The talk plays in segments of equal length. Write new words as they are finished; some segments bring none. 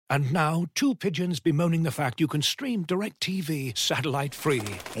And now, two pigeons bemoaning the fact you can stream DirecTV satellite-free.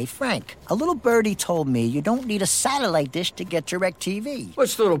 Hey, Frank, a little birdie told me you don't need a satellite dish to get DirecTV.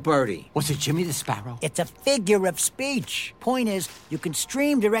 What's little birdie? Was it Jimmy the Sparrow? It's a figure of speech. Point is, you can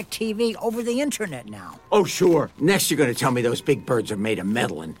stream DirecTV over the internet now. Oh, sure. Next you're going to tell me those big birds are made of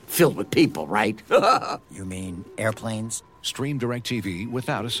metal and filled with people, right? You mean airplanes? Stream DirecTV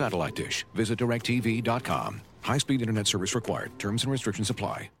without a satellite dish. Visit DirecTV.com. High-speed internet service required. Terms and restrictions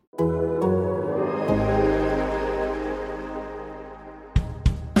apply.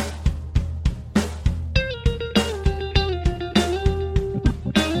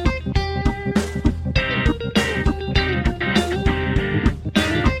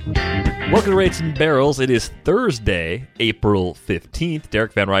 Welcome to Rates and Barrels. It is Thursday, April 15th.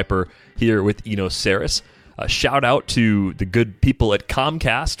 Derek Van Riper here with Eno Saris. A shout out to the good people at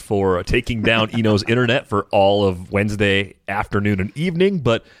Comcast for taking down Eno's internet for all of Wednesday afternoon and evening.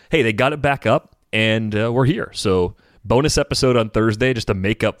 But hey, they got it back up and we're here. So bonus episode on Thursday just to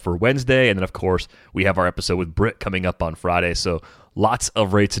make up for Wednesday. And then, of course, we have our episode with Britt coming up on Friday. So lots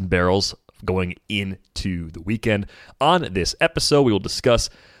of Rates and Barrels going into the weekend. On this episode, we will discuss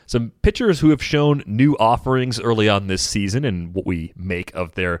some pitchers who have shown new offerings early on this season and what we make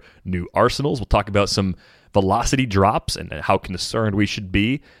of their new arsenals. We'll talk about some velocity drops and how concerned we should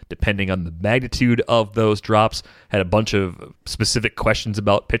be depending on the magnitude of those drops. Had a bunch of specific questions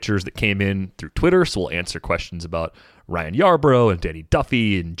about pitchers that came in through Twitter, so we'll answer questions about Ryan Yarbrough and Danny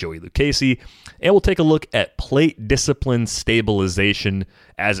Duffy and Joey Lucchesi, and we'll take a look at plate discipline stabilization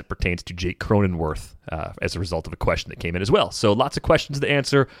as it pertains to Jake Cronenworth as a result of a question that came in as well. So lots of questions to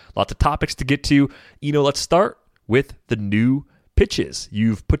answer, lots of topics to get to. Let's start with the new pitches.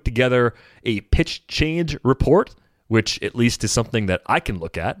 You've put together a pitch change report, which at least is something that I can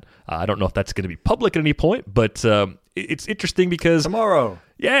look at. I don't know if that's going to be public at any point, but it's interesting because tomorrow.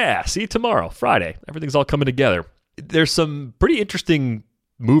 Yeah, see, tomorrow, Friday. Everything's all coming together. There's some pretty interesting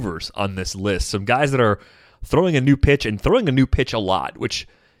movers on this list. Some guys that are throwing a new pitch and throwing a new pitch a lot, which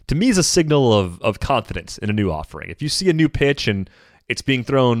to me is a signal of confidence in a new offering. If you see a new pitch and it's being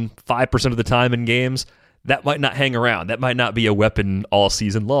thrown 5% of the time in games, that might not hang around. That might not be a weapon all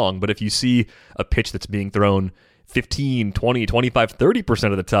season long. But if you see a pitch that's being thrown 15, 20, 25,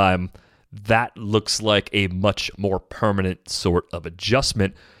 30% of the time, that looks like a much more permanent sort of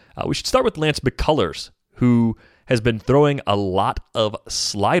adjustment. We should start with Lance McCullers, who has been throwing a lot of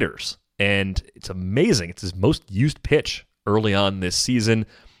sliders. And it's amazing. It's his most used pitch early on this season.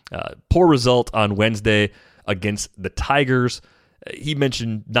 Poor result on Wednesday against the Tigers. He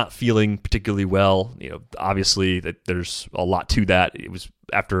mentioned not feeling particularly well. Obviously that there's a lot to that. It was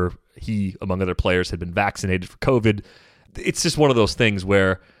after he, among other players, had been vaccinated for COVID. It's just one of those things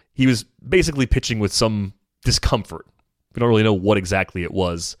where he was basically pitching with some discomfort. We don't really know what exactly it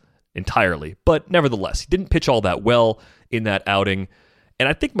was entirely, but nevertheless, he didn't pitch all that well in that outing. And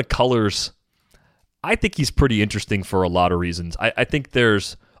I think McCullers, he's pretty interesting for a lot of reasons. I think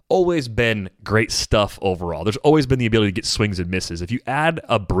there's always been great stuff overall. There's always been the ability to get swings and misses. If you add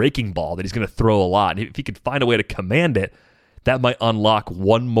a breaking ball that he's going to throw a lot, and if he could find a way to command it, that might unlock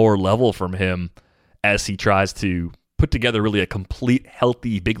one more level from him as he tries to put together really a complete,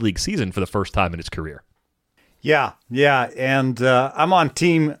 healthy big league season for the first time in his career. Yeah. And I'm on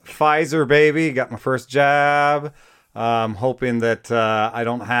Team Pfizer, baby. Got my first jab. Hoping that I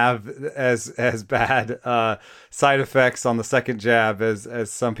don't have as bad side effects on the second jab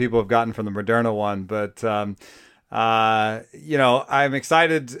as some people have gotten from the Moderna one. But I'm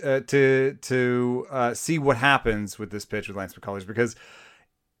excited to see what happens with this pitch with Lance McCullers, because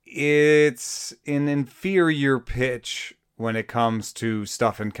it's an inferior pitch when it comes to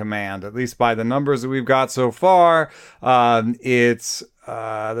stuff and command, at least by the numbers that we've got so far. It's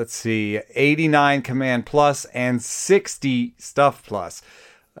 89 command plus and 60 stuff plus.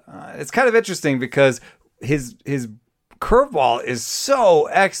 It's kind of interesting because his curveball is so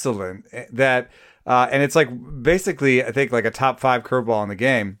excellent that, and it's like basically, I think, like a top 5 curveball in the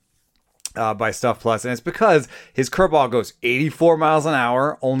game. By Stuff Plus, and it's because his curveball goes 84 miles an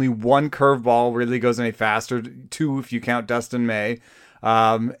hour. Only one curveball really goes any faster, 2 if you count Dustin May,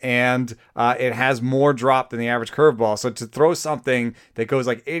 and it has more drop than the average curveball. So to throw something that goes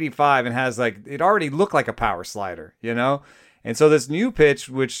like 85 and has it already looked like a power slider, And so this new pitch,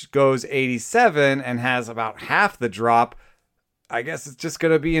 which goes 87 and has about half the drop, I guess it's just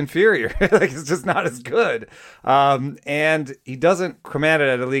going to be inferior. It's just not as good. And he doesn't command it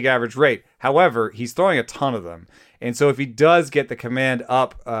at a league average rate. However, he's throwing a ton of them. And so if he does get the command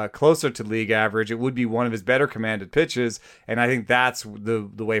up closer to league average, it would be one of his better commanded pitches. And I think that's the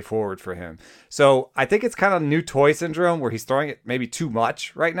way forward for him. So I think it's kind of new toy syndrome where he's throwing it maybe too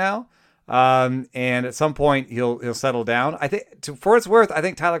much right now. And at some point he'll settle down. I think for its worth, I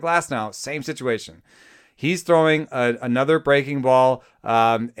think Tyler Glasnow, same situation. He's throwing another breaking ball,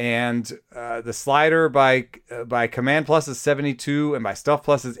 and the slider by command plus is 72 and by stuff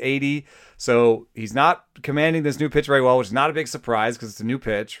plus is 80. So he's not commanding this new pitch very well, which is not a big surprise because it's a new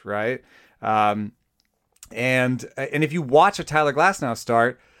pitch, right? And if you watch a Tyler Glasnow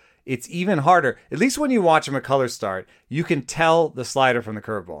start, it's even harder. At least when you watch a McCullers start, you can tell the slider from the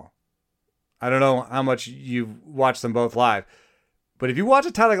curveball. I don't know how much you've watched them both live, but if you watch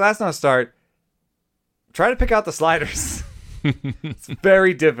a Tyler Glasnow start, try to pick out the sliders. It's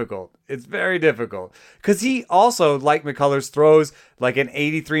very difficult. It's very difficult. Because he also, like McCullers, throws like an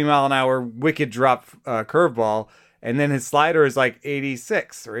 83 mile an hour wicked drop curveball. And then his slider is like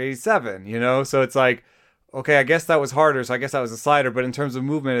 86 or 87, you know? So it's like, okay, I guess that was harder. So I guess that was a slider. But in terms of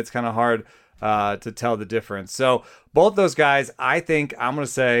movement, it's kind of hard to tell the difference. So both those guys, I think I'm going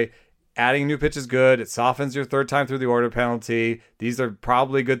to say, adding a new pitch is good. It softens your third time through the order penalty. These are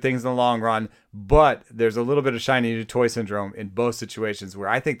probably good things in the long run, but there's a little bit of shiny new toy syndrome in both situations where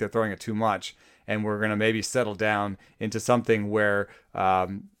I think they're throwing it too much, and we're going to maybe settle down into something where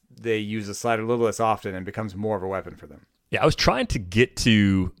they use the slider a little less often and becomes more of a weapon for them. Yeah, I was trying to get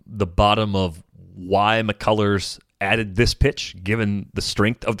to the bottom of why McCullers added this pitch, given the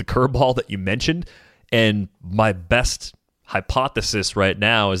strength of the curveball that you mentioned, and my best hypothesis right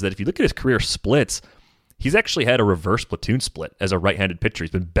now is that if you look at his career splits, he's actually had a reverse platoon split as a right-handed pitcher.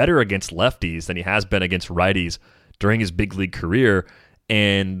 He's been better against lefties than he has been against righties during his big league career,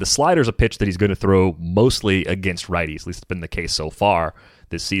 and the slider's a pitch that he's going to throw mostly against righties. At least it's been the case so far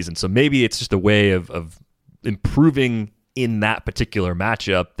this season. So maybe it's just a way of improving in that particular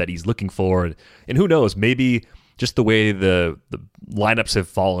matchup that he's looking for, and who knows, maybe just the way the lineups have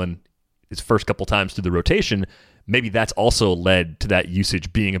fallen his first couple times through the rotation, maybe that's also led to that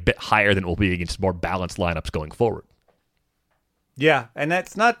usage being a bit higher than it will be against more balanced lineups going forward. Yeah, and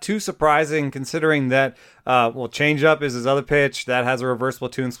that's not too surprising considering that, changeup is his other pitch. That has a reverse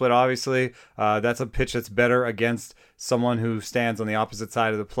platoon split, obviously. That's a pitch that's better against someone who stands on the opposite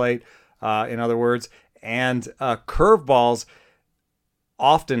side of the plate, in other words. And curveballs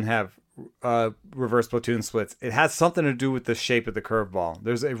often have reverse platoon splits. It has something to do with the shape of the curveball.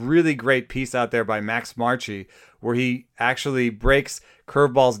 There's a really great piece out there by Max Marchi where he actually breaks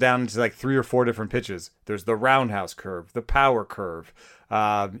curveballs down into like 3 or 4 different pitches. There's the roundhouse curve, the power curve,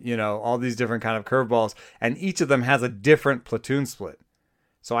 all these different kind of curveballs, and each of them has a different platoon split.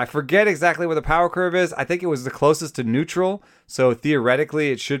 So I forget exactly what the power curve is. I think it was the closest to neutral. So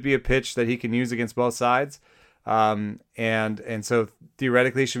theoretically, it should be a pitch that he can use against both sides. And so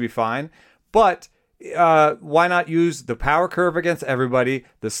theoretically it should be fine, but why not use the power curve against everybody,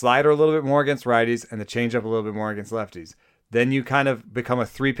 the slider a little bit more against righties, and the changeup a little bit more against lefties? Then you kind of become a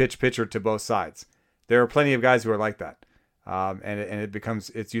 3-pitch pitcher to both sides. There are plenty of guys who are like that, and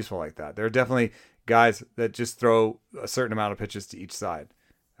it's useful like that. There are definitely guys that just throw a certain amount of pitches to each side,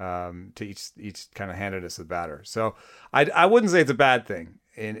 to each kind of handedness of the batter. So I wouldn't say it's a bad thing.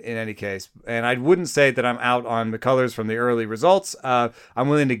 In any case, and I wouldn't say that I'm out on McCullers from the early results. I'm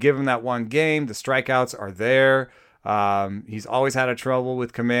willing to give him that one game. The strikeouts are there. He's always had a trouble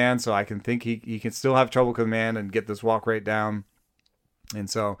with command, so I can think he can still have trouble with command and get this walk rate down. And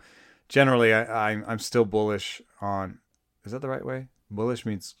so, generally, I'm still bullish on. Is that the right way? Bullish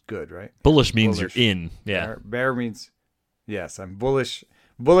means good, right? Bullish means you're in. Yeah. Bear means yes. I'm bullish.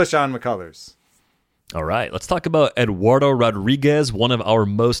 Bullish on McCullers. All right, let's talk about Eduardo Rodriguez, one of our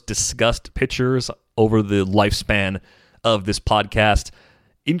most discussed pitchers over the lifespan of this podcast,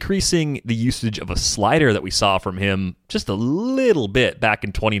 increasing the usage of a slider that we saw from him just a little bit back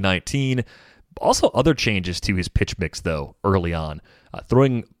in 2019. Also, other changes to his pitch mix, though, early on.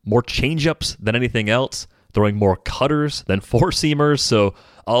 Throwing more changeups than anything else, throwing more cutters than four-seamers. So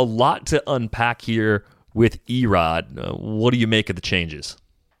a lot to unpack here with Erod. What do you make of the changes?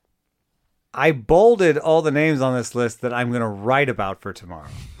 I bolded all the names on this list that I'm going to write about for tomorrow.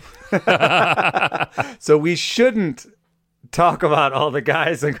 So we shouldn't talk about all the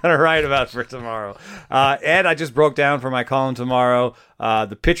guys I'm going to write about for tomorrow. Ed, I just broke down for my column tomorrow,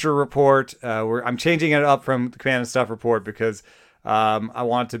 the pitcher report. I'm changing it up from the Command and Stuff report because I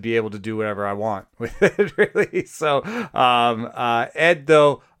want to be able to do whatever I want with it, really. So Ed,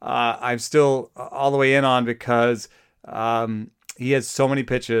 though, I'm still all the way in on because he has so many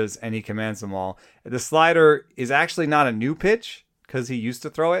pitches and he commands them all. The slider is actually not a new pitch because he used to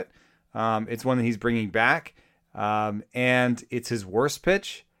throw it. It's one that he's bringing back, and it's his worst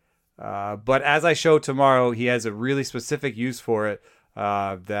pitch. But as I show tomorrow, he has a really specific use for it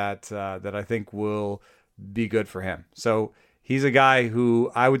that I think will be good for him. So he's a guy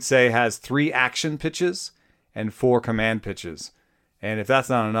who I would say has 3 action pitches and 4 command pitches. And if that's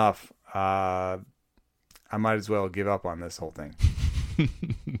not enough, I might as well give up on this whole thing.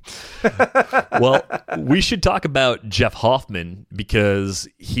 Well, we should talk about Jeff Hoffman because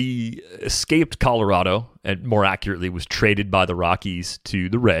he escaped Colorado and more accurately was traded by the Rockies to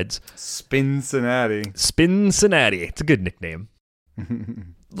the Reds. Cincinnati. It's a good nickname.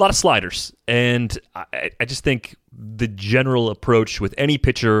 A lot of sliders. And I just think the general approach with any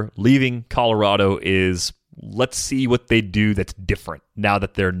pitcher leaving Colorado is let's see what they do that's different now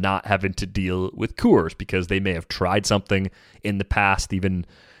that they're not having to deal with Coors because they may have tried something in the past, even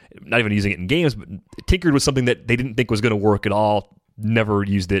not even using it in games, but tinkered with something that they didn't think was going to work at all, never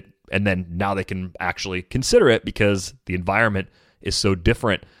used it, and then now they can actually consider it because the environment is so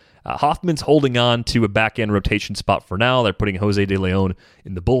different. Hoffman's holding on to a back-end rotation spot for now. They're putting Jose De Leon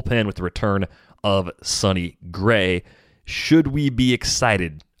in the bullpen with the return of Sonny Gray. Should we be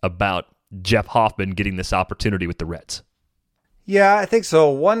excited about Jeff Hoffman getting this opportunity with the Reds? Yeah, I think so.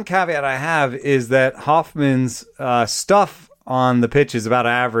 One caveat I have is that Hoffman's stuff on the pitch is about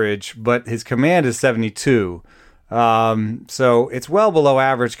average, but his command is 72. So it's well below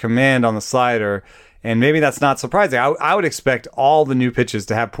average command on the slider, and maybe that's not surprising. I would expect all the new pitches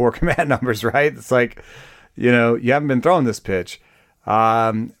to have poor command numbers, right? It's like, you haven't been throwing this pitch.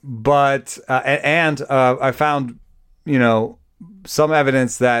 But I found, some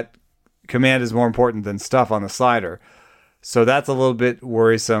evidence that command is more important than stuff on the slider. So that's a little bit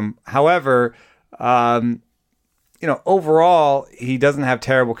worrisome. However, overall, he doesn't have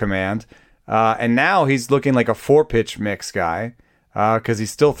terrible command. And now he's looking like a 4-pitch mix guy because he's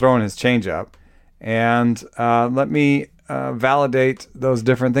still throwing his changeup. And let me validate those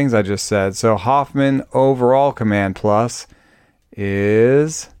different things I just said. So Hoffman overall command plus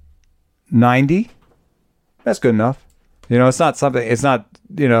is 90. That's good enough. It's not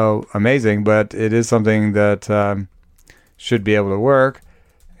amazing, but it is something that should be able to work.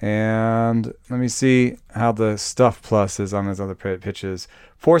 And let me see how the stuff plus is on his other pitches.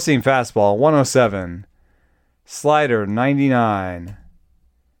 4-seam fastball, 107. Slider, 99.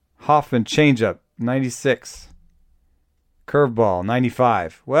 Hoffman changeup, 96. Curveball,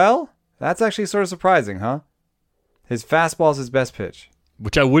 95. Well, that's actually sort of surprising, huh? His fastball is his best pitch.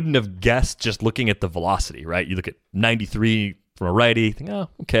 Which I wouldn't have guessed just looking at the velocity, right? You look at 93 from a righty, think, oh,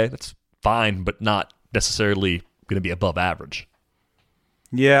 okay, that's fine, but not necessarily going to be above average.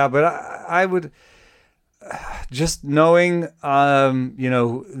 Yeah, but I would just knowing,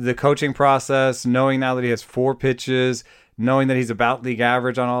 the coaching process, knowing now that he has 4 pitches, knowing that he's about league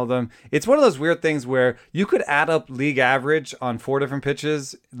average on all of them. It's one of those weird things where you could add up league average on 4 different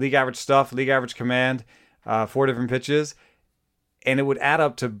pitches, league average stuff, league average command, 4 different pitches, and it would add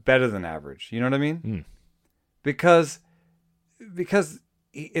up to better than average. You know what I mean? Mm. Because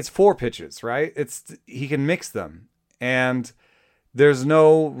it's 4 pitches, right? He can mix them, and there's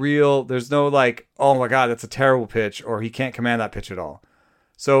no like, oh my God, that's a terrible pitch, or he can't command that pitch at all.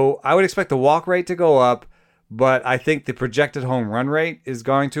 So I would expect the walk rate to go up, but I think the projected home run rate is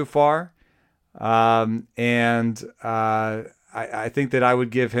going too far. I think that I would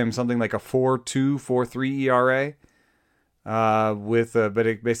give him something like a 4.2, 4.3 ERA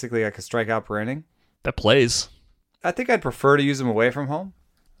basically like a strikeout per inning. That plays. I think I'd prefer to use him away from home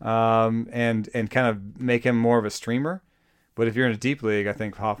and kind of make him more of a streamer. But if you're in a deep league, I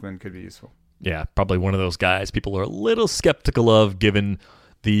think Hoffman could be useful. Yeah, probably one of those guys people are a little skeptical of given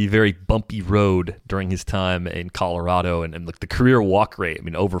the very bumpy road during his time in Colorado and like the career walk rate. I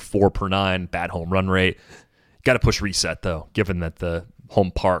mean, over 4 per 9, bad home run rate. Got to push reset, though, given that the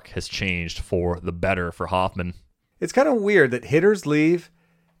home park has changed for the better for Hoffman. It's kind of weird that hitters leave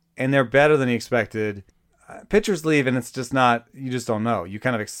and they're better than you expected. Pitchers leave and it's just not, you just don't know. You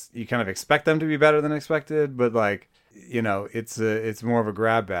kind of expect them to be better than expected, but like, it's more of a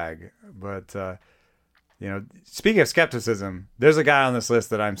grab bag. But, speaking of skepticism, there's a guy on this list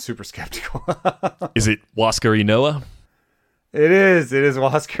that I'm super skeptical. Is it Huascar Ynoa? It is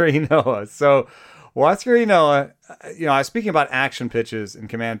Huascar Ynoa. So Huascar Ynoa, I was speaking about action pitches and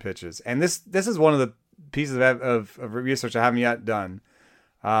command pitches, and this is one of the pieces of research I haven't yet done,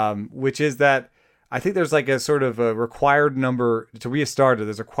 which is that I think there's like a sort of a required number to be a starter.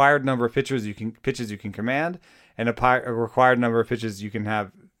 There's a required number of pitches you can command, and a required number of pitches you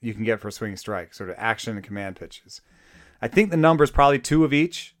can get for a swinging strike, sort of action and command pitches. I think the number is probably 2 of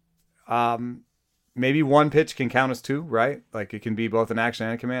each. maybe one pitch can count as two, right? Like it can be both an action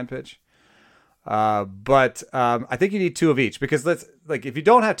and a command pitch. But I think you need two of each, because if you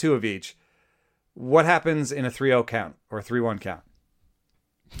don't have two of each, what happens in a 3-0 count or a 3-1 count?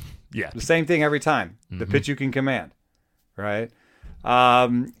 Yeah. The same thing every time. The pitch you can command, right?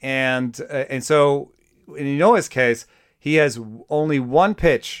 And so in Ynoa's case, he has only one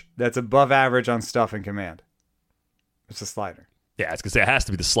pitch that's above average on stuff and command. It's a slider. Yeah, I was going to say it has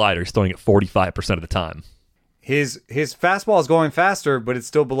to be the slider. He's throwing it 45% of the time. His fastball is going faster, but it's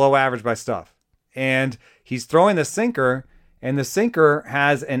still below average by stuff. And he's throwing the sinker, and the sinker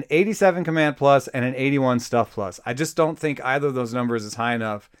has an 87 command plus and an 81 stuff plus. I just don't think either of those numbers is high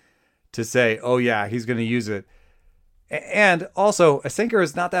enough to say, oh yeah, he's going to use it. And also, a sinker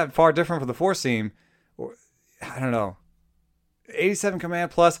is not that far different from the four seam. Or I don't know, 87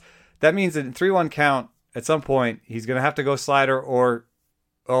 command plus. That means that in 3-1 count, at some point, he's going to have to go slider, or,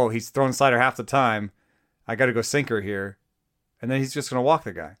 oh, he's throwing slider half the time. I got to go sinker here. And then he's just going to walk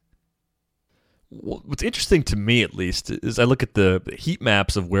the guy. What's interesting to me, at least, is I look at the heat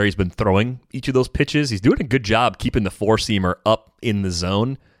maps of where he's been throwing each of those pitches. He's doing a good job keeping the four-seamer up in the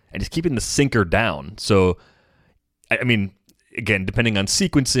zone, and he's keeping the sinker down. So, I mean, again, depending on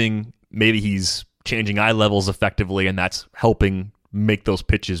sequencing, maybe he's changing eye levels effectively, and that's helping make those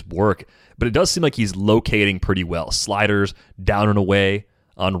pitches work. But it does seem like he's locating pretty well. Sliders down and away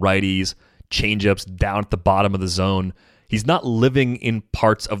on righties, changeups down at the bottom of the zone. He's not living in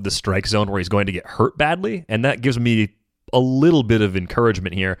parts of the strike zone where he's going to get hurt badly, and that gives me a little bit of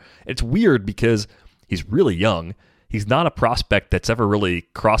encouragement here. It's weird because he's really young. He's not a prospect that's ever really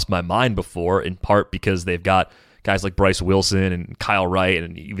crossed my mind before, in part because they've got guys like Bryce Wilson and Kyle Wright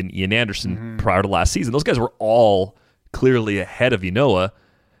and even Ian Anderson prior to last season. Those guys were all clearly ahead of Ynoa.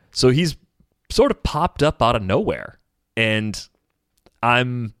 So he's sort of popped up out of nowhere, and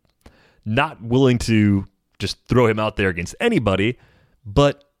I'm not willing to just throw him out there against anybody,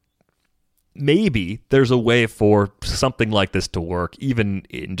 but maybe there's a way for something like this to work, even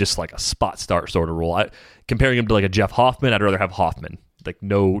in just like a spot start sort of role. Comparing him to like a Jeff Hoffman, I'd rather have Hoffman. Like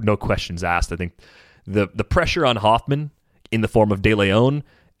no questions asked. I think the pressure on Hoffman in the form of De Leon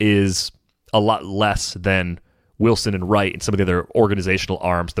is a lot less than Wilson and Wright and some of the other organizational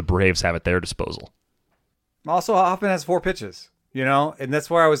arms the Braves have at their disposal. Also, Hoffman has 4 pitches. And that's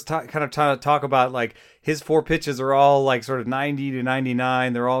where I was kind of trying to talk about, like, his 4 pitches are all like sort of 90 to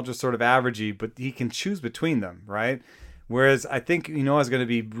 99. They're all just sort of averagey, but he can choose between them, right? Whereas I think is going to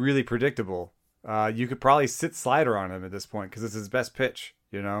be really predictable. You could probably sit slider on him at this point because it's his best pitch,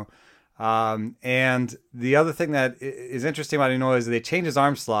 And the other thing that is interesting about Ynoa is they changed his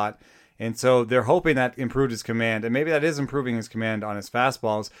arm slot. And so they're hoping that improved his command. And maybe that is improving his command on his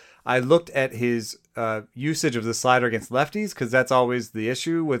fastballs. I looked at his usage of the slider against lefties, because that's always the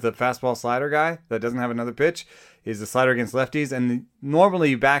issue with a fastball slider guy that doesn't have another pitch, is the slider against lefties. And normally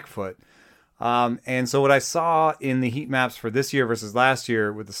you back foot. And so what I saw in the heat maps for this year versus last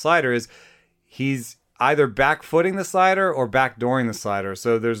year with the slider is he's either back footing the slider or backdooring the slider.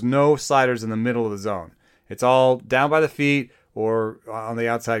 So there's no sliders in the middle of the zone. It's all down by the feet or on the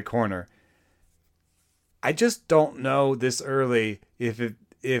outside corner. I just don't know this early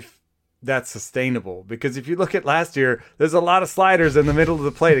if that's sustainable, because if you look at last year, there's a lot of sliders in the middle of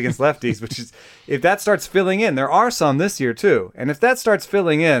the plate against lefties, which is, if that starts filling in, there are some this year too. And if that starts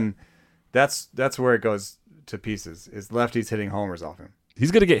filling in, that's where it goes to pieces, is lefties hitting homers off him. He's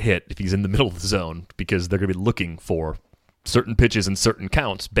going to get hit if he's in the middle of the zone, because they're going to be looking for certain pitches and certain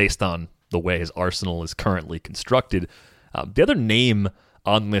counts based on the way his arsenal is currently constructed. The other name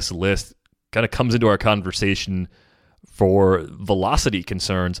on this list kind of comes into our conversation for velocity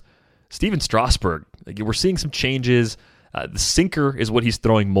concerns. Steven Strasburg. We're seeing some changes. The sinker is what he's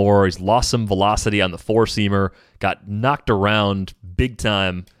throwing more. He's lost some velocity on the four-seamer, got knocked around big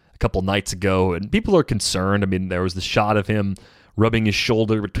time a couple nights ago, and people are concerned. I mean, there was the shot of him rubbing his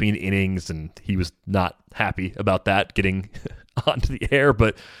shoulder between innings, and he was not happy about that getting onto the air.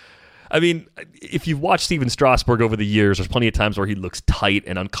 But I mean, if you've watched Steven Strasburg over the years, there's plenty of times where he looks tight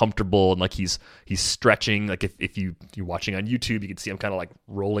and uncomfortable, and like he's stretching. Like if you're watching on YouTube, you can see him kind of like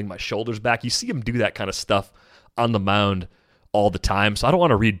rolling my shoulders back. You see him do that kind of stuff on the mound all the time. So I don't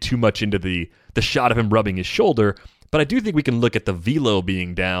want to read too much into the shot of him rubbing his shoulder, but I do think we can look at the velo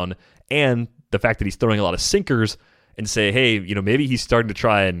being down and the fact that he's throwing a lot of sinkers and say, hey, maybe he's starting to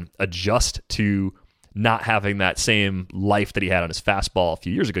try and adjust to not having that same life that he had on his fastball a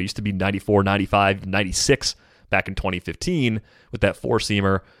few years ago. It used to be 94, 95, 96 back in 2015 with that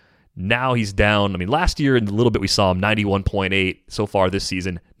four-seamer. Now he's down. I mean, last year in the little bit we saw him, 91.8. So far this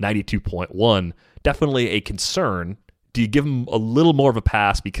season, 92.1. Definitely a concern. Do you give him a little more of a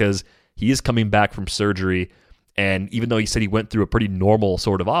pass because he is coming back from surgery. And even though he said he went through a pretty normal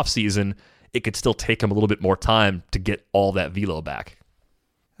sort of offseason, it could still take him a little bit more time to get all that velo back.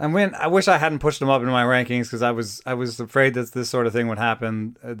 I wish I hadn't pushed him up in my rankings because I was afraid that this sort of thing would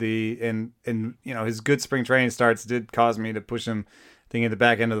happen. His good spring training starts did cause me to push him, thinking at the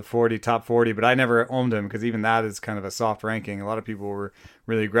back end of the top 40, but I never owned him because even that is kind of a soft ranking. A lot of people were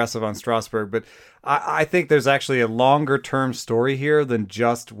really aggressive on Strasburg, but I think there's actually a longer term story here than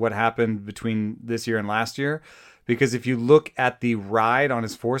just what happened between this year and last year. Because if you look at the ride on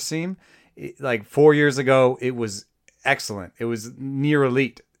his four seam, like 4 years ago, it was excellent. It was near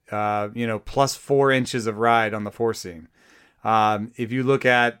elite. Plus 4 inches of ride on the four seam. If you look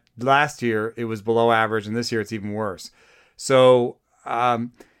at last year, it was below average, and this year it's even worse. So,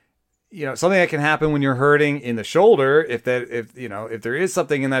 something that can happen when you're hurting in the shoulder, if there is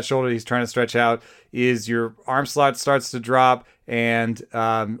something in that shoulder he's trying to stretch out, is your arm slot starts to drop, and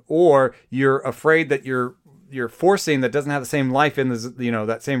or you're afraid that your four seam that doesn't have the same life in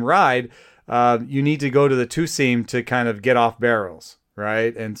that same ride, you need to go to the two seam to kind of get off barrels.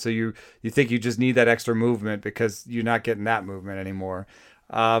 Right. And so you think you just need that extra movement because you're not getting that movement anymore.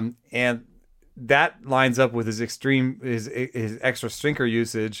 And that lines up with his extra sinker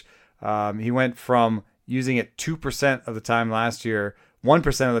usage. He went from using it 2% of the time last year,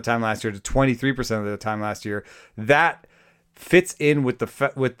 1% of the time last year, to 23% of the time last year. That fits in with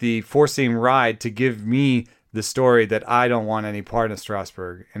the four seam ride to give me the story that I don't want any part of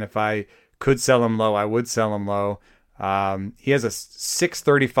Strasburg. And if I could sell him low, I would sell him low. He has a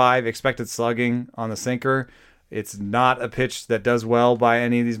 635 expected slugging on the sinker. It's not a pitch that does well by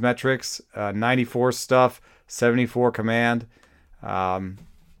any of these metrics. 94 stuff, 74 command. I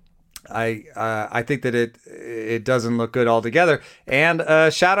think that it doesn't look good altogether. And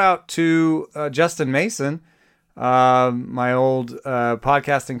shout out to Justin Mason, my old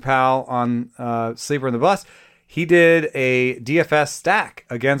podcasting pal on Sleeper in the Bus. He did a DFS stack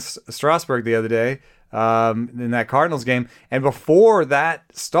against Strasburg the other day. In that Cardinals game. And before that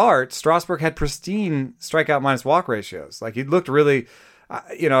start, Strasburg had pristine strikeout minus walk ratios. Like, he looked really,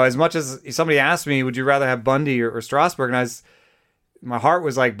 as much as somebody asked me, would you rather have Bundy or Strasburg? And my heart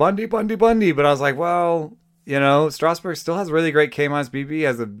was like, Bundy. But I was like, well, Strasburg still has really great K minus BB,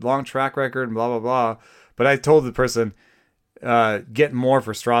 has a long track record and blah, blah, blah. But I told the person, get more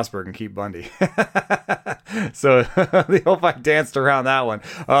for Strasburg and keep Bundy. So the whole fight danced around that one.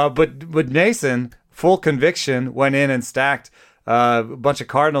 But Mason, full conviction, went in and stacked a bunch of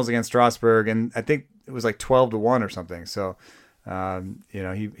Cardinals against Strasburg, and I think it was like 12-1 or something. So,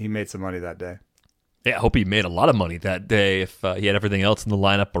 he made some money that day. Yeah, I hope he made a lot of money that day if he had everything else in the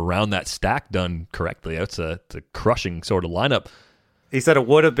lineup around that stack done correctly. It's a crushing sort of lineup. He said it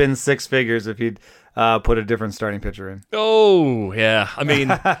would have been six figures if he'd put a different starting pitcher in. Oh, yeah. I mean,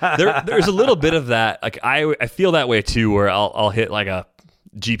 there's a little bit of that. Like, I feel that way too, where I'll hit like a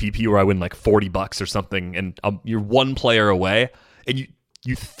GPP where I win like $40 or something, and you're one player away, and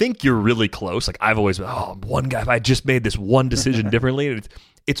you think you're really close. Like, I've always been, one guy, if I just made this one decision differently, and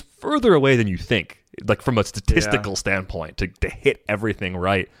it's further away than you think, like from a statistical standpoint, to hit everything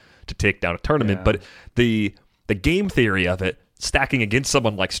right to take down a tournament. Yeah. But the game theory of it, stacking against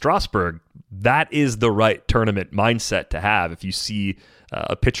someone like Strasburg, that is the right tournament mindset to have. If you see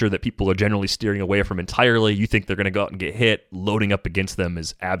a pitcher that people are generally steering away from entirely, you think they're going to go out and get hit, loading up against them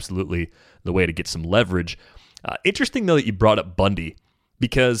is absolutely the way to get some leverage. Interesting, though, that you brought up Bundy,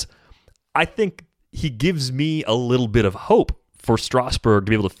 because I think he gives me a little bit of hope for Strasburg to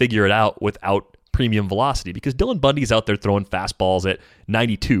be able to figure it out without premium velocity, because Dylan Bundy's out there throwing fastballs at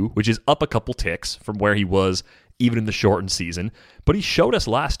 92, which is up a couple ticks from where he was even in the shortened season. But he showed us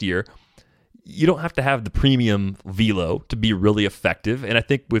last year you don't have to have the premium velo to be really effective. And I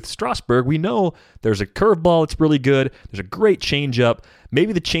think with Strasburg, we know there's a curveball that's really good. There's a great changeup.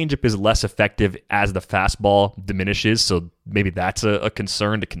 Maybe the changeup is less effective as the fastball diminishes, so maybe that's a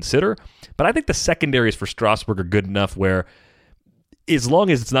concern to consider. But I think the secondaries for Strasburg are good enough where, as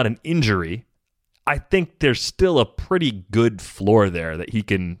long as it's not an injury, I think there's still a pretty good floor there that he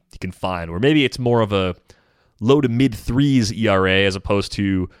can find, where maybe it's more of a low to mid threes ERA as opposed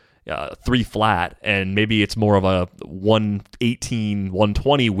to 3 flat, and maybe it's more of a 118,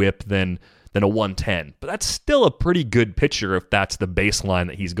 120 whip than a 110. But that's still a pretty good pitcher if that's the baseline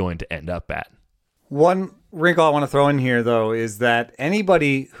that he's going to end up at. One wrinkle I want to throw in here, though, is that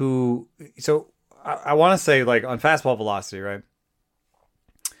anybody who... So I want to say, like, on fastball velocity, right?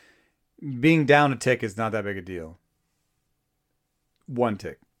 Being down a tick is not that big a deal. 1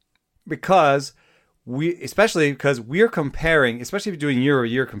 tick. Especially because we're comparing, especially if you're doing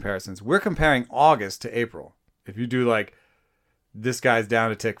year-over-year comparisons, we're comparing August to April. If you do like this guy's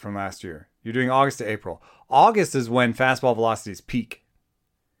down a tick from last year. You're doing August to April. August is when fastball velocities peak.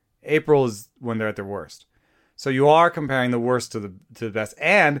 April is when they're at their worst. So you are comparing the worst to the best.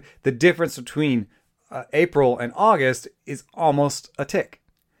 And the difference between April and August is almost a tick.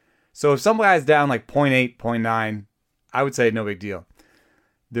 So if some guy's down like 0.8, 0.9, I would say no big deal.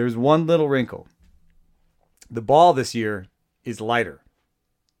 There's one little wrinkle. The ball this year is lighter.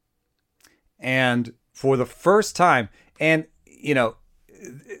 And for the first time, and you know,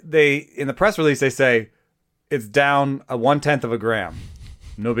 they in the press release they say it's down a 1/10 of a gram.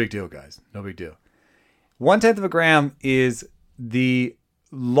 No big deal, guys. No big deal. 1/10 of a gram is the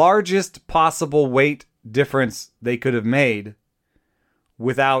largest possible weight difference they could have made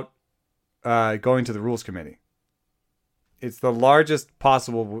without going to the rules committee. It's the largest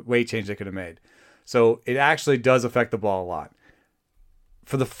possible weight change they could have made. So it actually does affect the ball a lot.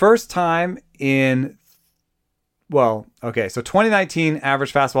 For the first time in, so 2019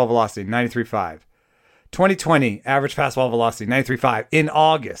 average fastball velocity, 93.5. 2020 average fastball velocity, 93.5 in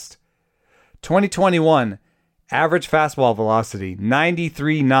August. 2021 average fastball velocity,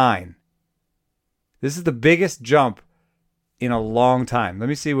 93.9. This is the biggest jump in a long time. Let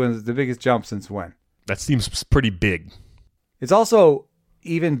me see when the biggest jump since when. That seems pretty big. It's also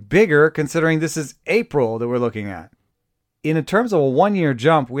even bigger considering this is April that we're looking at. In terms of a 1-year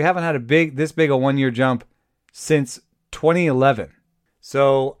jump, we haven't had this big a 1-year jump since 2011.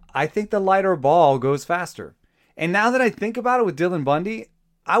 So I think the lighter ball goes faster. And now that I think about it with Dylan Bundy,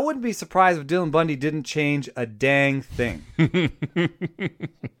 I wouldn't be surprised if Dylan Bundy didn't change a dang thing.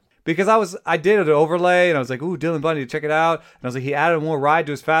 Because I did an overlay and I was like, ooh, Dylan Bundy, check it out. And I was like, he added more ride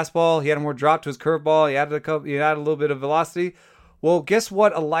to his fastball. He added more drop to his curveball. He added a little bit of velocity. Well, guess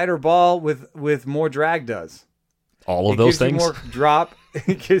what? A lighter ball with more drag does. All of those things. It gives you more drop.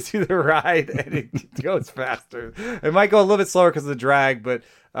 It gives you the ride, and it goes faster. It might go a little bit slower because of the drag, but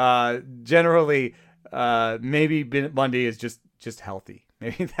generally, maybe Bundy is just healthy.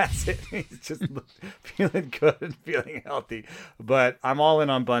 Maybe that's it. He's just feeling good and feeling healthy. But I'm all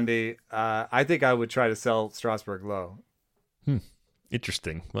in on Bundy. I think I would try to sell Strasburg low.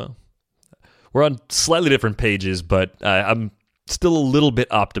 Interesting. Well, we're on slightly different pages, but I'm still a little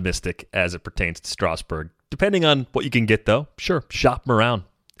bit optimistic as it pertains to Strasburg. Depending on what you can get, though, sure, shop them around.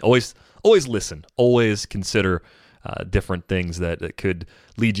 Always listen. Always consider different things that could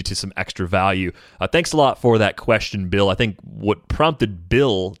lead you to some extra value. Thanks a lot for that question, Bill. I think what prompted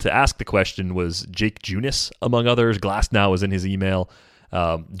Bill to ask the question was Jake Junis, among others. Glasnow was in his email.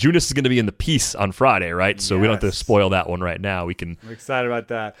 Junis is going to be in the piece on Friday, right? So we don't have to spoil that one right now. I'm excited about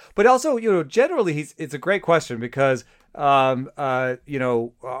that. But also, generally, it's a great question because, our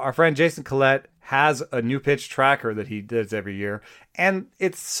friend Jason Collette has a new pitch tracker that he does every year, and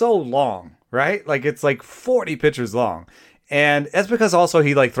it's so long, right? Like it's like 40 pitches long. And that's because also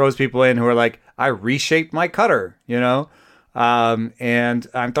he like throws people in who are like, I reshaped my cutter, and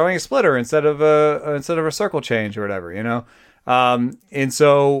I'm throwing a splitter instead of a circle change or whatever, and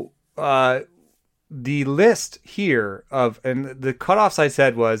so the list here and the cutoffs I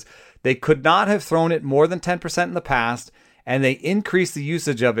said was they could not have thrown it more than 10% in the past, and they increased the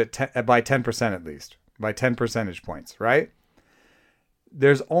usage of it by 10% at least, by 10 percentage points, right?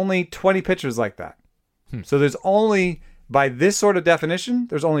 There's only 20 pitchers like that. So there's only, by this sort of definition,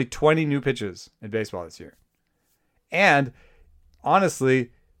 there's only 20 new pitches in baseball this year. And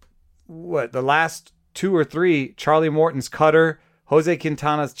honestly, the last 2 or 3, Charlie Morton's cutter, Jose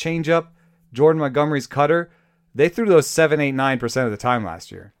Quintana's changeup, Jordan Montgomery's cutter, they threw those 7, 8, 9% of the time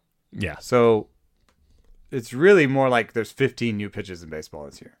last year. Yeah. So it's really more like there's 15 new pitches in baseball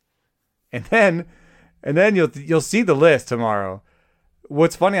this year. And then you'll see the list tomorrow.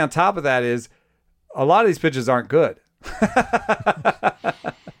 What's funny on top of that is a lot of these pitches aren't good.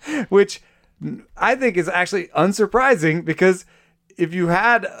 Which I think is actually unsurprising because if you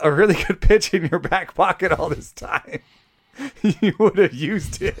had a really good pitch in your back pocket all this time, you would have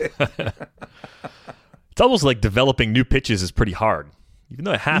used it. It's almost like developing new pitches is pretty hard. Even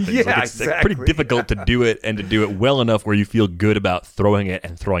though it happens, it's pretty difficult to do it and to do it well enough where you feel good about throwing it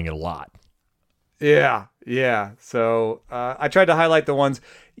and throwing it a lot. Yeah. So I tried to highlight the ones,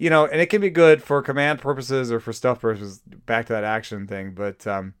 and it can be good for command purposes or for stuff purposes, back to that action thing. But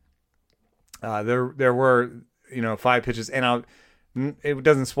there were, 5 pitches. And it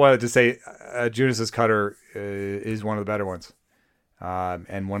doesn't spoil it to say Junis's cutter is one of the better ones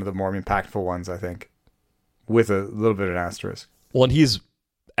and one of the more impactful ones, I think, with a little bit of an asterisk. Well, and he's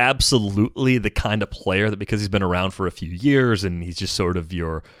absolutely the kind of player that because he's been around for a few years and he's just sort of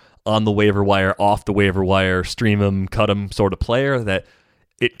your on the waiver wire, off the waiver wire, stream him, cut him sort of player that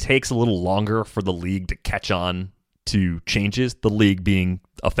it takes a little longer for the league to catch on to changes, the league being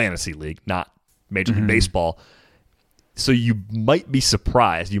a fantasy league, not Major League Baseball. So you might be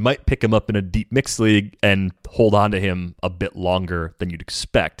surprised. You might pick him up in a deep mixed league and hold on to him a bit longer than you'd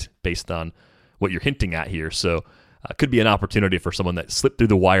expect based on what you're hinting at here. So could be an opportunity for someone that slipped through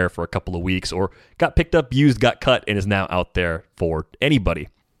the wire for a couple of weeks or got picked up, used, got cut, and is now out there for anybody.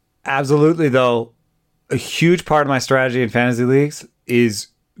 Absolutely, though. A huge part of my strategy in fantasy leagues is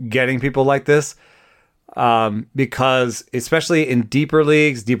getting people like this, because especially in deeper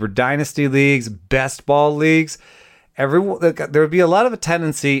leagues, deeper dynasty leagues, best ball leagues, there would be a lot of a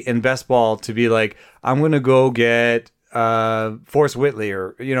tendency in best ball to be like, I'm going to go get Forrest Whitley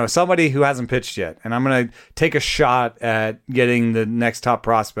or somebody who hasn't pitched yet, and I'm going to take a shot at getting the next top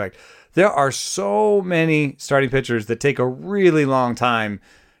prospect. There are so many starting pitchers that take a really long time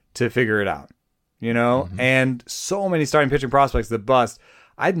to figure it out. And so many starting pitching prospects that bust.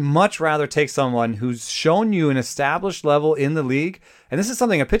 I'd much rather take someone who's shown you an established level in the league. And this is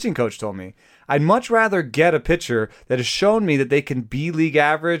something a pitching coach told me. I'd much rather get a pitcher that has shown me that they can be league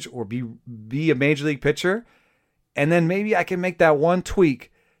average or be a major league pitcher. And then maybe I can make that one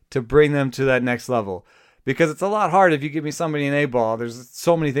tweak to bring them to that next level. Because it's a lot hard if you give me somebody in A-ball. There's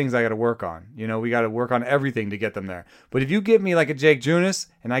so many things I got to work on. We got to work on everything to get them there. But if you give me like a Jake Junis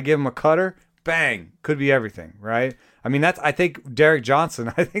and I give him a cutter, bang, could be everything, right? I mean, I think Derek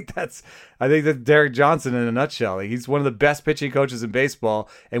Johnson. I think that's Derek Johnson in a nutshell. He's one of the best pitching coaches in baseball.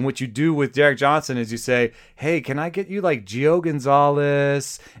 And what you do with Derek Johnson is you say, "Hey, can I get you like Gio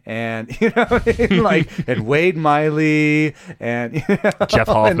Gonzalez and and Wade Miley and Jeff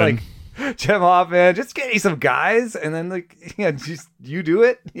Hoffman." And Jeff Hoffman, just get you some guys, and then just you do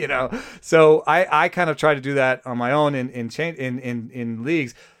it, So I kind of try to do that on my own in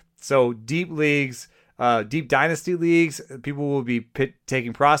leagues. So deep leagues, deep dynasty leagues, people will be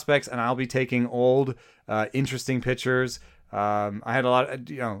taking prospects, and I'll be taking old, interesting pitchers. I had a lot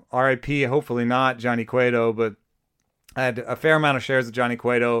of, RIP, hopefully not Johnny Cueto, but I had a fair amount of shares of Johnny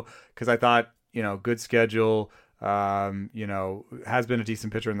Cueto because I thought, good schedule. Has been a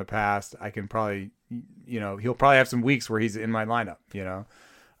decent pitcher in the past. I can probably, he'll probably have some weeks where he's in my lineup,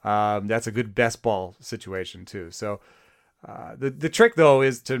 that's a good best ball situation too. So, the trick though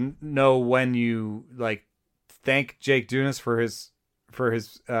is to know when you thank Jake Junis for his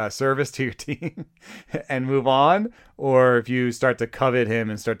service to your team and move on, or if you start to covet him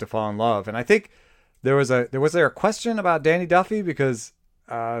and start to fall in love. And I think there was a question about Danny Duffy because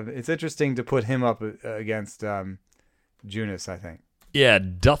it's interesting to put him up against Junis, I think. Yeah,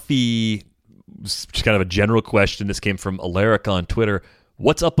 Duffy, just kind of a general question. This came from Alaric on Twitter.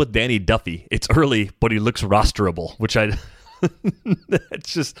 What's up with Danny Duffy? It's early, but he looks rosterable, which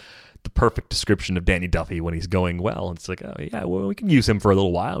it's just the perfect description of Danny Duffy when he's going well. It's like, oh yeah, well, we can use him for a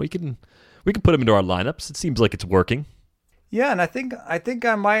little while. We can put him into our lineups. It seems like it's working. Yeah, and I think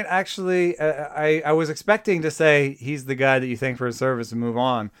I might actually. I was expecting to say he's the guy that you thank for his service and move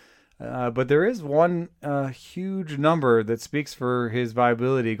on, but there is one huge number that speaks for his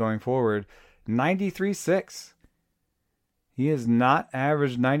viability going forward: 93.6. He has not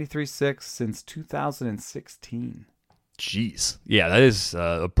averaged 93.6 since 2016. Jeez, yeah, that is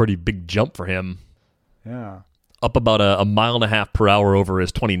a pretty big jump for him. Yeah. Up about a mile and a half per hour over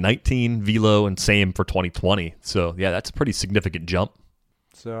his 2019 velo, and same for 2020. So yeah, that's a pretty significant jump.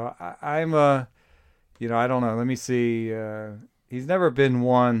 So I'm I don't know. Let me see. He's never been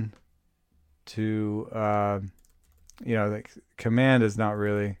one to, command is not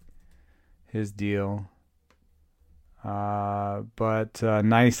really his deal. But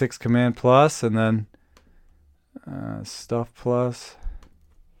 96 command plus, and then stuff plus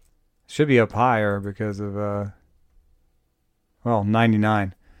should be up higher because of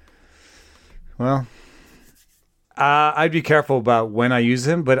 99. Well, I'd be careful about when I use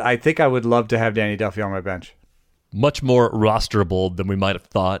him, but I think I would love to have Danny Duffy on my bench. Much more rosterable than we might have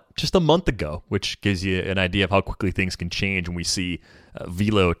thought just a month ago, which gives you an idea of how quickly things can change when we see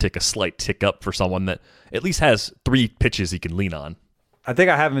velo take a slight tick up for someone that at least has 3 pitches he can lean on. I think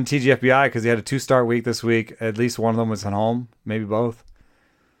I have him in TGFBI because he had a 2-start week this week. At least one of them was at home, maybe both.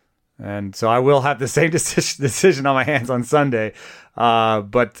 And so I will have the same decision on my hands on Sunday.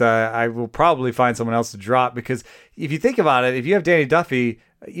 But I will probably find someone else to drop because if you think about it, if you have Danny Duffy,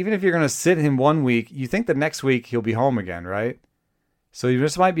 even if you're going to sit him 1 week, you think the next week he'll be home again, right? So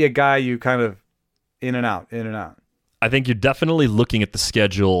this might be a guy you kind of in and out. I think you're definitely looking at the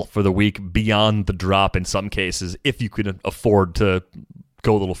schedule for the week beyond the drop in some cases, if you could afford to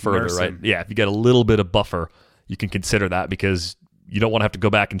go a little further, right? Yeah, if you get a little bit of buffer, you can consider that because you don't want to have to go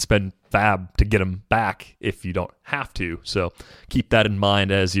back and spend fab to get him back if you don't have to. So keep that in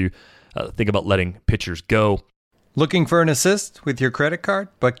mind as you think about letting pitchers go. Looking for an assist with your credit card,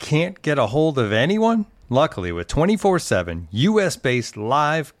 but can't get a hold of anyone? Luckily, with 24/7 US-based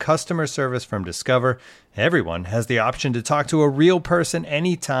live customer service from Discover, everyone has the option to talk to a real person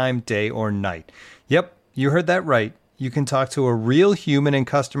anytime, day or night. Yep, you heard that right. You can talk to a real human in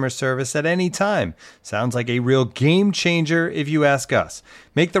customer service at any time. Sounds like a real game changer if you ask us.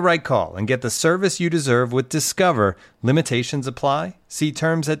 Make the right call and get the service you deserve with Discover. Limitations apply. See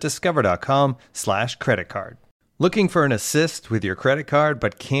terms at discover.com/creditcard. Looking for an assist with your credit card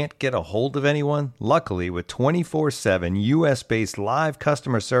but can't get a hold of anyone? Luckily, with 24/7 US-based live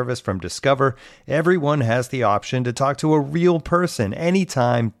customer service from Discover, everyone has the option to talk to a real person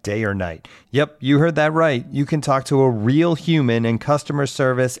anytime, day or night. Yep, you heard that right. You can talk to a real human in customer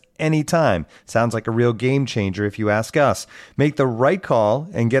service anytime. Sounds like a real game changer if you ask us. Make the right call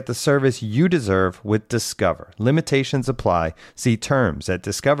and get the service you deserve with Discover. Limitations apply. See terms at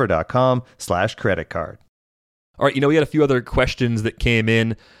discover.com/creditcard. All right, we had a few other questions that came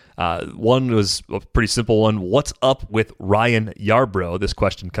in. One was a pretty simple one. What's up with Ryan Yarbrough? This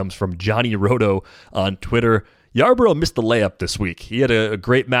question comes from Johnny Roto on Twitter. Yarbrough missed the layup this week. He had a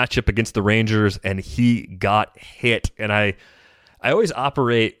great matchup against the Rangers, and he got hit. And I always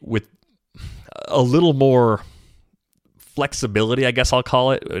operate with a little more flexibility, I guess I'll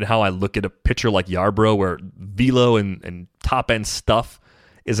call it, in how I look at a pitcher like Yarbrough, where velo and top-end stuff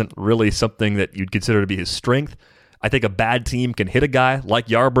isn't really something that you'd consider to be his strength. I think a bad team can hit a guy like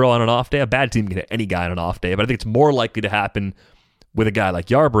Yarbrough on an off day. A bad team can hit any guy on an off day, but I think it's more likely to happen with a guy like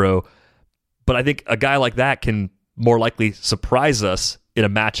Yarbrough. But I think a guy like that can more likely surprise us in a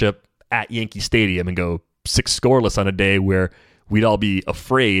matchup at Yankee Stadium and go 6 scoreless on a day where we'd all be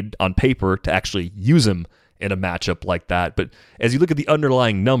afraid on paper to actually use him in a matchup like that. But as you look at the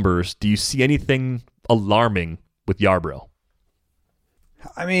underlying numbers, do you see anything alarming with Yarbrough?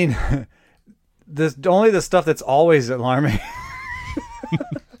 I mean, only the stuff that's always alarming.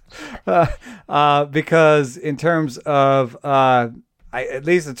 Because in terms of, at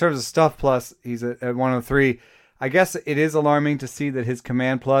least in terms of stuff plus, he's at 103. I guess it is alarming to see that his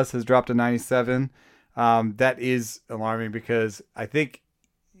command plus has dropped to 97. That is alarming because I think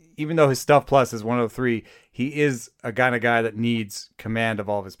even though his stuff plus is 103, he is a kind of guy that needs command of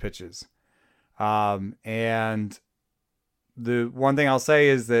all of his pitches. And the one thing I'll say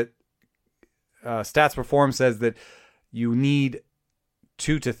is that Stats Perform says that you need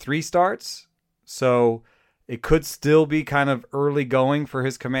 2 to 3 starts. So it could still be kind of early going for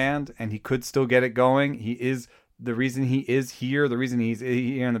his command, and he could still get it going. The reason he is here, the reason he's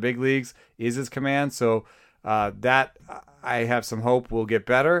here in the big leagues is his command. So that I have some hope will get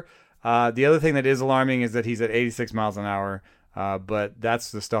better. The other thing that is alarming is that he's at 86 miles an hour. But that's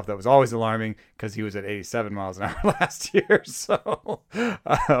the stuff that was always alarming because he was at 87 miles an hour last year. So,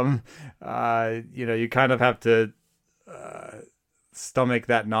 you kind of have to stomach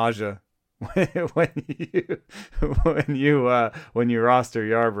that nausea when you roster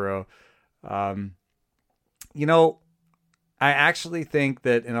Yarbrough. I actually think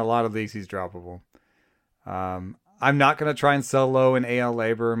that in a lot of leagues he's droppable. I'm not going to try and sell low in AL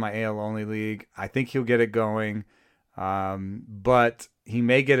Labor, my AL only league. I think he'll get it going. But he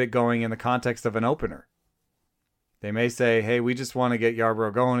may get it going in the context of an opener. They may say, hey, we just want to get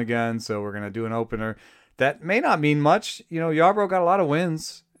Yarbrough going again, so we're going to do an opener. That may not mean much. Yarbrough got a lot of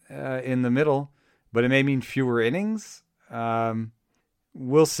wins in the middle, but it may mean fewer innings.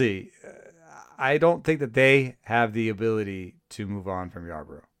 We'll see. I don't think that they have the ability to move on from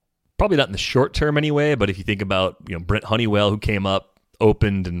Yarbrough. Probably not in the short term anyway, but if you think about Brent Honeywell, who came up,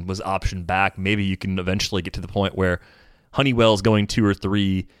 opened and was optioned back, maybe you can eventually get to the point where Honeywell's going 2 or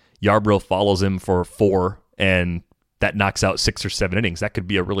 3, Yarbrough follows him for 4, and that knocks out 6 or 7 innings. That could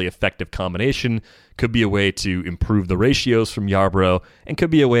be a really effective combination, could be a way to improve the ratios from Yarbrough, and could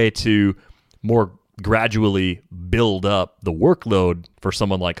be a way to more gradually build up the workload for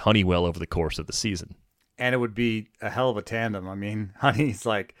someone like Honeywell over the course of the season. And it would be a hell of a tandem. I mean, Honey's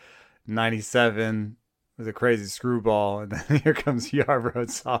like 97 with a crazy screwball, and then here comes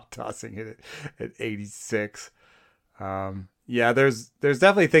Yarbrough soft tossing it at 86. Yeah, there's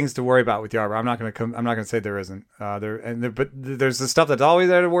definitely things to worry about with Yarbrough. I'm not going to say there isn't. But there's the stuff that's always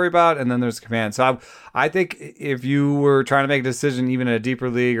there to worry about, and then there's command. So I think if you were trying to make a decision, even in a deeper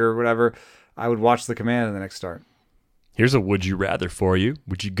league or whatever, I would watch the command in the next start. Here's a would you rather for you.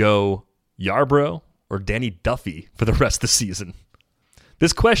 Would you go Yarbrough or Danny Duffy for the rest of the season?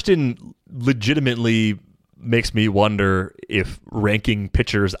 This question legitimately makes me wonder if ranking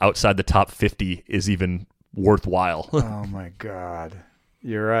pitchers outside the top 50 is even worthwhile. Oh my God.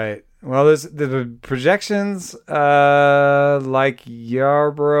 You're right. Well, there's the projections like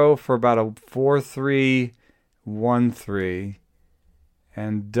Yarbrough for about a 4.3 1.3,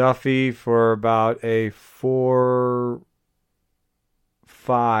 and Duffy for about a 4.5,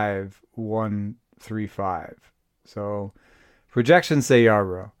 1.35. So projections say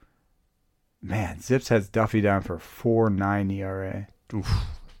Yarbrough. Man, Zips has Duffy down for 4.9 ERA. Oof,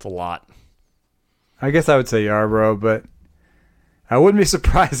 that's a lot. I guess I would say Yarbrough, but I wouldn't be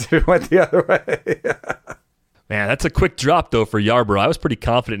surprised if it went the other way. Man, that's a quick drop, though, for Yarbrough. I was pretty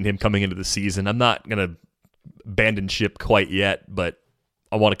confident in him coming into the season. I'm not going to abandon ship quite yet, but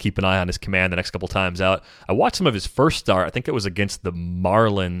I want to keep an eye on his command the next couple times out. I watched some of his first start. I think it was against the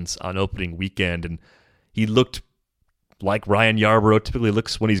Marlins on opening weekend, and he looked like Ryan Yarbrough typically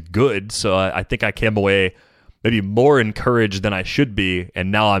looks when he's good, so I think I came away maybe more encouraged than I should be,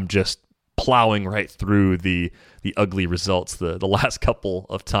 and now I'm just plowing right through the ugly results the last couple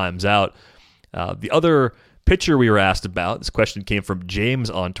of times out. The other pitcher we were asked about, this question came from James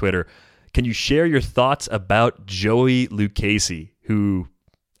on Twitter. Can you share your thoughts about Joey Lucchesi, who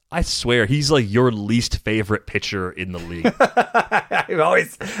I swear he's like your least favorite pitcher in the league?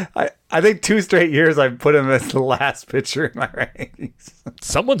 I think 2 straight years I've put him as the last pitcher in my rankings.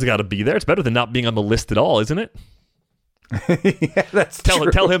 Someone's got to be there. It's better than not being on the list at all, isn't it? Yeah, that's true.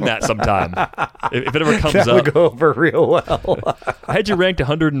 Tell him that sometime if it ever comes That'll up. go over real well. I had you ranked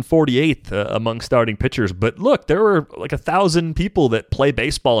 148th among starting pitchers, but look, there were like 1,000 people that play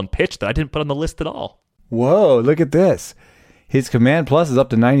baseball and pitch that I didn't put on the list at all. Whoa, look at this. His command plus is up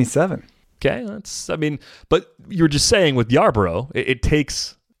to 97. Okay, but you were just saying with Yarbrough, it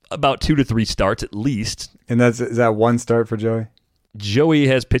takes about 2 to 3 starts at least. And is that 1 start for Joey? Joey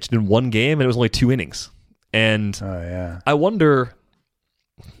has pitched in 1 game and it was only 2 innings. And I wonder,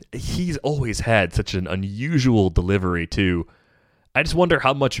 he's always had such an unusual delivery too. I just wonder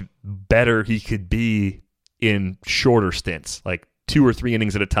how much better he could be in shorter stints, like 2 or 3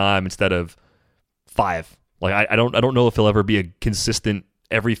 innings at a time instead of 5. Like I don't know if he'll ever be a consistent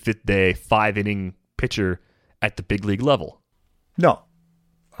every 5th day 5-inning pitcher at the big league level. No.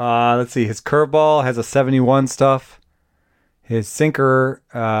 Let's see. His curveball has a 71 stuff. His sinker,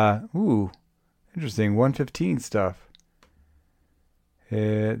 interesting, 115 stuff.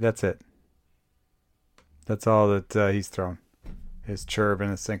 That's it. That's all that he's thrown. His churve and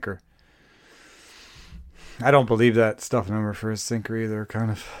his sinker. I don't believe that stuff number for his sinker either,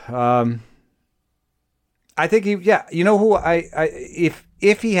 kind of. I think you know who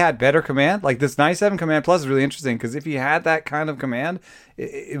if he had better command, like this 97 command plus is really interesting because if he had that kind of command,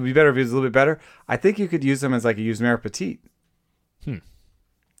 it would be better if he was a little bit better. I think you could use him as like a Yusmeiro Petit.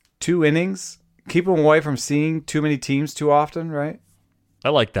 2 innings, keep him away from seeing too many teams too often, right? I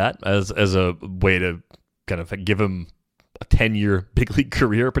like that as a way to kind of give him a 10-year big league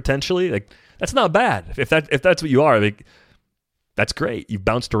career potentially. Like that's not bad. If that's what you are, like that's great. You've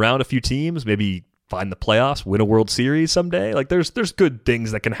bounced around a few teams, maybe find the playoffs, win a World Series someday. Like there's good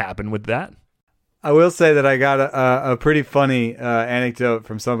things that can happen with that. I will say that I got a pretty funny anecdote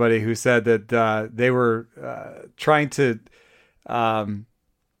from somebody who said that they were trying to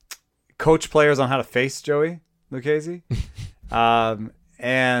coach players on how to face Joey Lucchesi.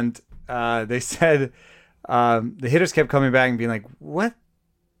 And they said the hitters kept coming back and being like, what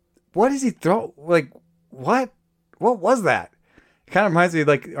does he throw? Like, what was that? It kind of reminds me of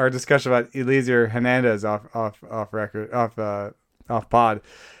like our discussion about Eliezer Hernandez off pod.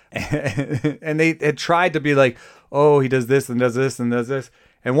 And they had tried to be like, oh, he does this and does this and does this.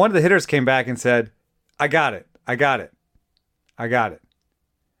 And one of the hitters came back and said, I got it. I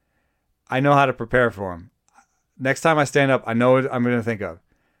know how to prepare for him. Next time I stand up, I know what I'm going to think of.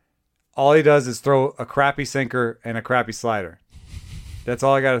 All he does is throw a crappy sinker and a crappy slider. That's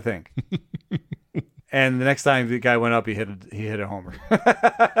all I got to think. And the next time the guy went up, he hit a homer.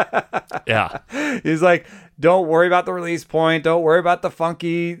 Yeah. He's like, don't worry about the release point. Don't worry about the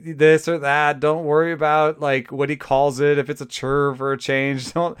funky this or that. Don't worry about like what he calls it, if it's a churve or a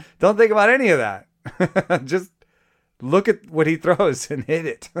change. Don't think about any of that. Just look at what he throws and hit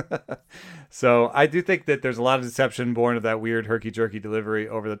it. So I do think that there's a lot of deception born of that weird herky-jerky delivery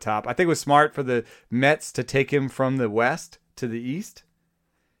over the top. I think it was smart for the Mets to take him from the West to the East,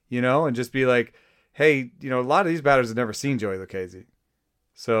 and just be like, hey, a lot of these batters have never seen Joey Lucchesi.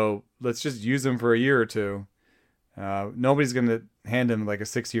 So let's just use him for a year or two. Nobody's going to hand him like a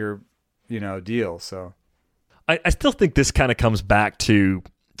 6-year, deal. So I still think this kind of comes back to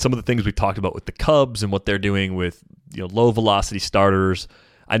some of the things we talked about with the Cubs and what they're doing with low velocity starters.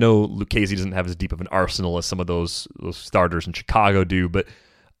 I know Lucchesi doesn't have as deep of an arsenal as some of those starters in Chicago do, but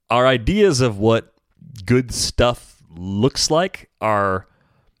our ideas of what good stuff looks like are,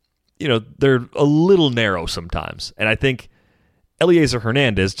 they're a little narrow sometimes. And I think Eliezer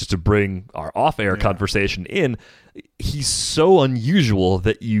Hernandez, just to bring our off-air conversation in, he's so unusual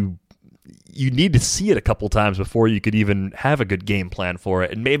that you need to see it a couple times before you could even have a good game plan for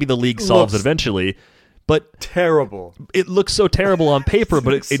it. And maybe the league solves it eventually. But terrible. It looks so terrible on paper,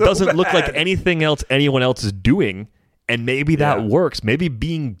 but it so doesn't look like bad. anything else anyone else is doing. And maybe that works. Maybe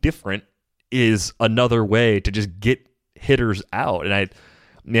being different is another way to just get hitters out. And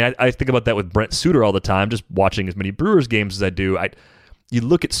I think about that with Brent Suter all the time, just watching as many Brewers games as I do. You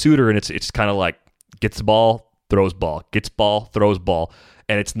look at Suter and it's kind of like gets the ball, throws ball, gets ball, throws ball.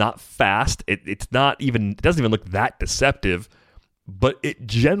 And it's not fast. It doesn't even look that deceptive, but it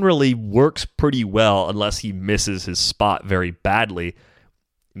generally works pretty well unless he misses his spot very badly.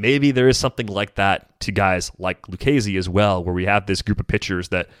 Maybe there is something like that to guys like Lucchesi as well, where we have this group of pitchers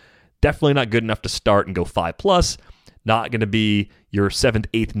that definitely not good enough to start and go 5+, not going to be your 7th,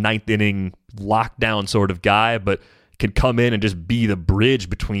 8th, 9th inning lockdown sort of guy, but can come in and just be the bridge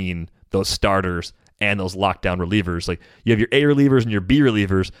between those starters and those lockdown relievers. Like, you have your A relievers and your B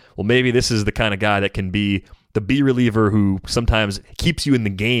relievers. Well, maybe this is the kind of guy that can be the B reliever who sometimes keeps you in the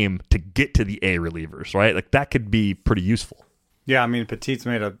game to get to the A relievers, right? Like, that could be pretty useful. Yeah, I mean, Petit's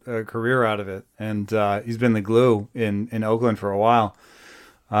made a career out of it, and he's been the glue in Oakland for a while.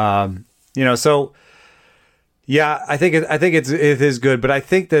 So yeah, I think it is good, but I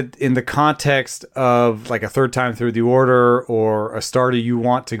think that in the context of like a third time through the order or a starter you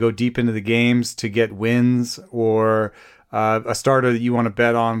want to go deep into the games to get wins, or a starter that you want to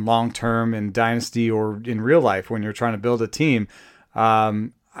bet on long term in Dynasty or in real life when you're trying to build a team,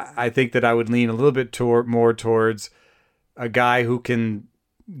 I think that I would lean a little bit more towards a guy who can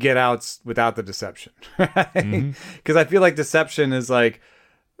get outs without the deception. Because I feel like deception is like,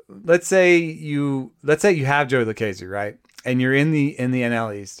 let's say you have Joey Lucchesi, right? And you're in the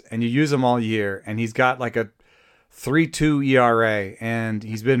NL East and you use him all year and he's got like a 3.2 ERA and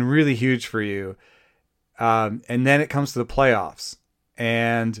he's been really huge for you. And then it comes to the playoffs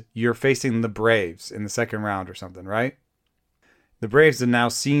and you're facing the Braves in the second round or something, right? The Braves have now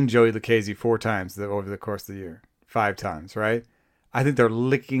seen Joey Lucchesi 4 times over the course of the year. 5 times, right? I think they're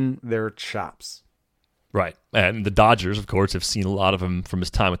licking their chops. Right. And the Dodgers, of course, have seen a lot of him from his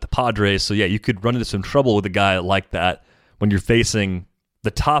time with the Padres. So, yeah, you could run into some trouble with a guy like that when you're facing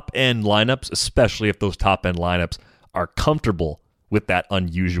the top-end lineups, especially if those top-end lineups are comfortable with that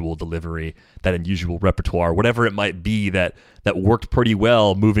unusual delivery, that unusual repertoire, whatever it might be that worked pretty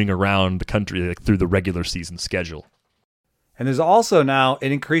well moving around the country like, through the regular season schedule. And there's also now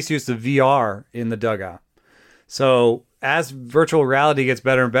an increased use of VR in the dugout. So as virtual reality gets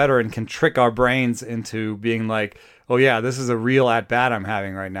better and better and can trick our brains into being like, oh yeah, this is a real at-bat I'm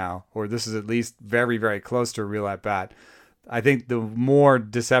having right now, or this is at least very, very close to a real at-bat, I think the more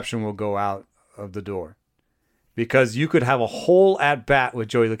deception will go out of the door. Because you could have a whole at-bat with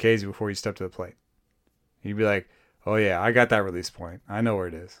Joey Lucchesi before you step to the plate. You'd be like, oh yeah, I got that release point. I know where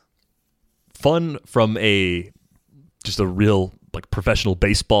it is. Fun from just a real like professional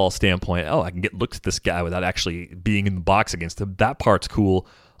baseball standpoint. Oh, I can get looks at this guy without actually being in the box against him. That part's cool.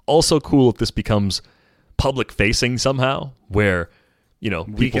 Also cool if this becomes public facing somehow, where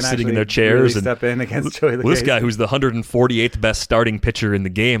people sitting in their chairs and step in against Joey Lucchesi. This guy who's the 148th best starting pitcher in the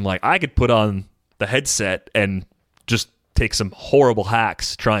game, like I could put on the headset and just take some horrible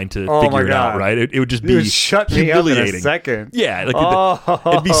hacks trying to figure it out, right? It would just be shut me up in a second. Yeah,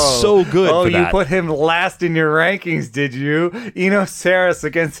 it'd be so good for that. You put him last in your rankings, did you? Eno Saris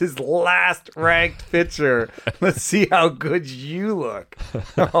against his last ranked pitcher. Let's see how good you look.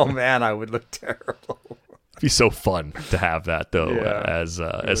 Oh man, I would look terrible. It'd be so fun to have that though,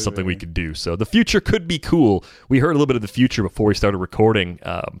 as something we could do. So the future could be cool. We heard a little bit of the future before we started recording.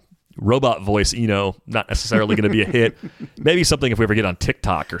 Robot voice, not necessarily going to be a hit. Maybe something if we ever get on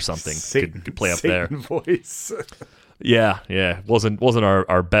TikTok or something could play up there. Voice. Yeah. Wasn't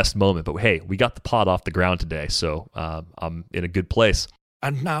our best moment, but hey, we got the pod off the ground today, so I'm in a good place.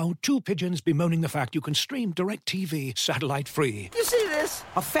 And now, 2 pigeons bemoaning the fact you can stream DirecTV satellite-free. You see this?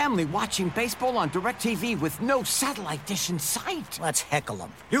 A family watching baseball on DirecTV with no satellite dish in sight. Let's heckle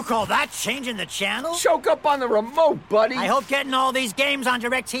them. You call that changing the channel? Choke up on the remote, buddy. I hope getting all these games on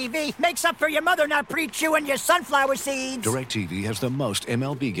DirecTV makes up for your mother not pre-chewing your sunflower seeds. DirecTV has the most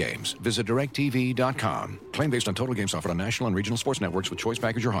MLB games. Visit DirecTV.com. Claim based on total games offered on national and regional sports networks with choice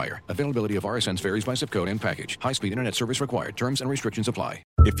package or higher. Availability of RSNs varies by zip code and package. High-speed internet service required. Terms and restrictions apply.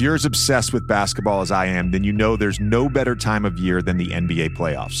 If you're as obsessed with basketball as I am, then you know there's no better time of year than the NBA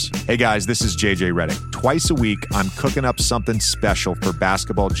playoffs. Hey guys, this is JJ Redick. Twice a week, I'm cooking up something special for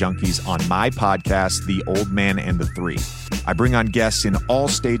basketball junkies on my podcast, The Old Man and the Three. I bring on guests in all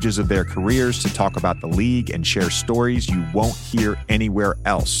stages of their careers to talk about the league and share stories you won't hear anywhere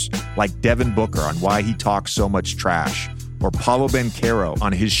else, like Devin Booker on why he talks so much trash, or Paulo Banchero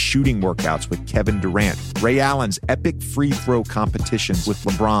on his shooting workouts with Kevin Durant, Ray Allen's epic free throw competitions with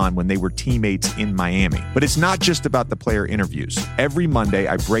LeBron when they were teammates in Miami. But it's not just about the player interviews. Every Monday,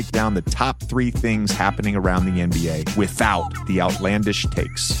 I break down the top 3 things happening around the NBA without the outlandish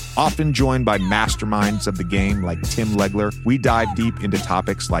takes. Often joined by masterminds of the game like Tim Legler, we dive deep into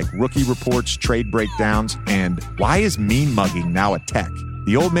topics like rookie reports, trade breakdowns, and why is mean mugging now a tech?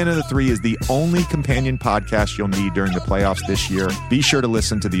 The Old Man and the Three is the only companion podcast you'll need during the playoffs this year. Be sure to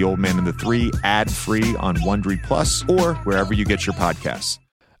listen to The Old Man and the Three ad-free on Wondery Plus or wherever you get your podcasts.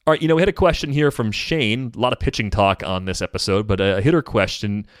 All right, we had a question here from Shane. A lot of pitching talk on this episode, but a hitter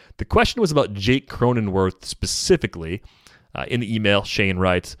question. The question was about Jake Cronenworth specifically. In the email, Shane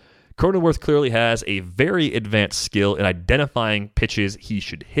writes, Cronenworth clearly has a very advanced skill in identifying pitches he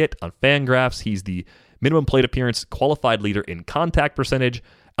should hit. On Fangraphs, he's the minimum plate appearance qualified leader in contact percentage,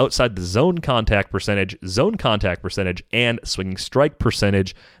 outside the zone contact percentage, and swinging strike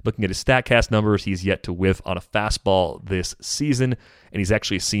percentage. Looking at his StatCast numbers, he's yet to whiff on a fastball this season, and he's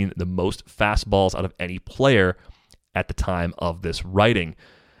actually seen the most fastballs out of any player at the time of this writing.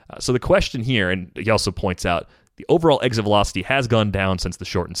 So the question here, and he also points out, the overall exit velocity has gone down since the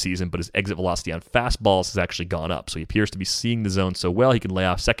shortened season, but his exit velocity on fastballs has actually gone up. So he appears to be seeing the zone so well, he can lay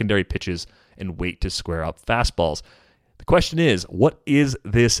off secondary pitches and wait to square up fastballs. The question is, what is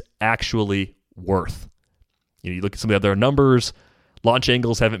this actually worth? You look at some of the other numbers, launch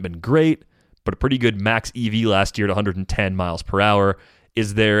angles haven't been great, but a pretty good max EV last year at 110 miles per hour.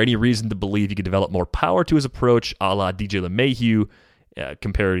 Is there any reason to believe he could develop more power to his approach, a la DJ LeMahieu,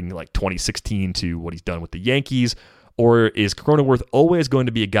 comparing like 2016 to what he's done with the Yankees? Or is Cronenworth always going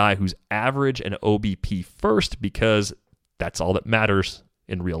to be a guy who's average and OBP first because that's all that matters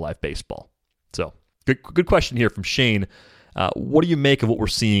in real-life baseball? So, good question here from Shane. What do you make of what we're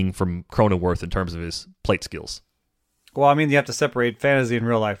seeing from Cronenworth in terms of his plate skills? Well, I mean, you have to separate fantasy and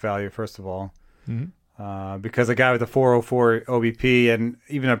real-life value, first of all. Because a guy with a 404 OBP and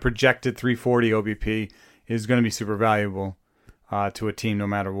even a projected 340 OBP is going to be super valuable to a team no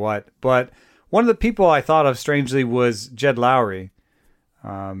matter what. But one of the people I thought of, strangely, was Jed Lowry.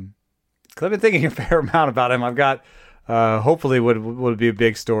 'Cause I've been thinking a fair amount about him. I've got, hopefully, would be a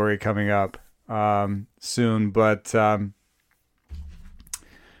big story coming up soon. But I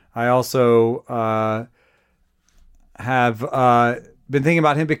also have been thinking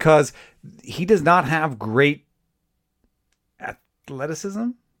about him because he does not have great athleticism.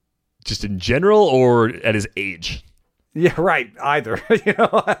 Just in general or at his age? Yeah, right. Either.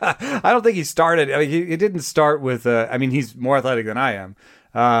 I don't think he started. I mean, he didn't start with. I mean, he's more athletic than I am.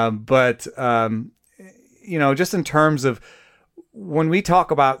 But just in terms of when we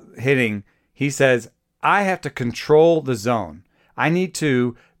talk about hitting, he says, I have to control the zone. I need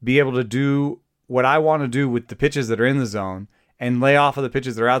to be able to do what I want to do with the pitches that are in the zone and lay off of the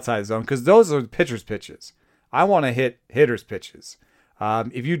pitches that are outside the zone, because those are the pitcher's pitches. I want to hit hitter's pitches.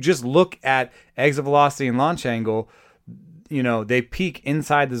 If you just look at exit velocity and launch angle, they peak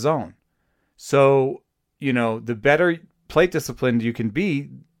inside the zone. So, the better plate disciplined you can be,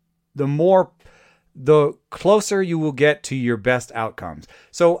 the closer you will get to your best outcomes.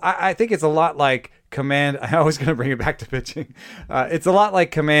 So I think it's a lot like command. I'm always going to bring it back to pitching. It's a lot like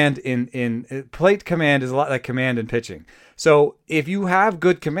command in plate command is a lot like command in pitching. So if you have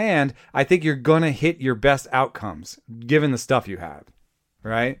good command, I think you're going to hit your best outcomes given the stuff you have,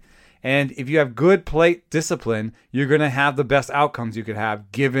 right? And if you have good plate discipline, you're going to have the best outcomes you could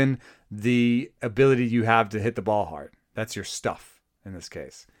have given the ability you have to hit the ball hard. That's your stuff in this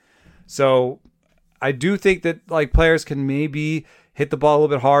case. So I do think that players can maybe hit the ball a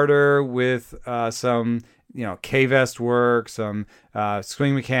little bit harder with some, K-vest work, some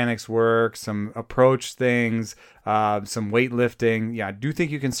swing mechanics work, some approach things, some weightlifting. Yeah, I do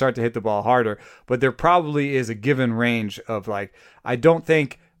think you can start to hit the ball harder, but there probably is a given range of I don't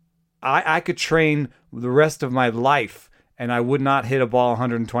think I could train the rest of my life and I would not hit a ball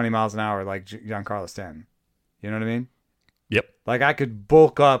 120 miles an hour like Giancarlo Stanton. You know what I mean? Yep. I could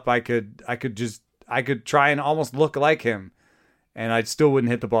bulk up. I could try and almost look like him, and I still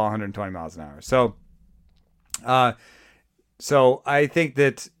wouldn't hit the ball 120 miles an hour. So I think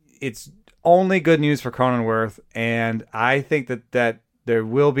that it's only good news for Cronenworth, and I think that there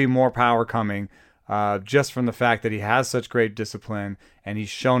will be more power coming just from the fact that he has such great discipline and he's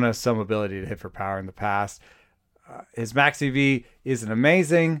shown us some ability to hit for power in the past. His max EV isn't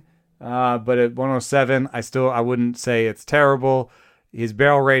amazing, but at 107, I wouldn't say it's terrible. His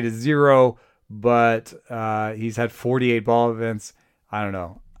barrel rate is 0, but he's had 48 ball events. I don't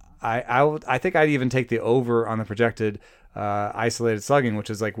know. I think I'd even take the over on the projected isolated slugging, which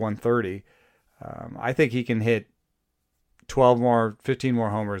is like 130. I think he can hit 15 more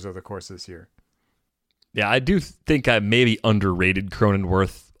homers over the course of this year. Yeah, I do think I maybe underrated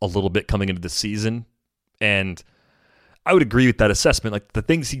Cronenworth a little bit coming into the season. And I would agree with that assessment. Like, the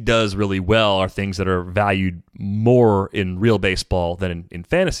things he does really well are things that are valued more in real baseball than in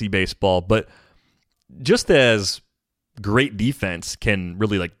fantasy baseball. But just as great defense can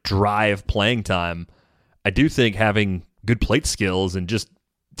really like drive playing time, I do think having good plate skills and just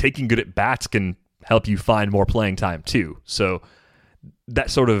taking good at bats can help you find more playing time too. So that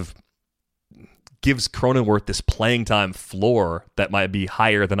sort of gives Cronenworth this playing time floor that might be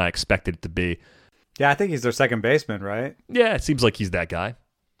higher than I expected it to be. Yeah, I think he's their second baseman, right? Yeah, it seems like he's that guy.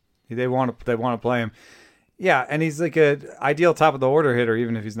 They want to play him. Yeah, and he's like an ideal top of the order hitter,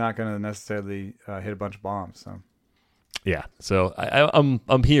 even if he's not going to necessarily hit a bunch of bombs. So yeah, so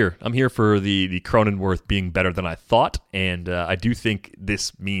I'm here. I'm here for the Cronenworth being better than I thought, and I do think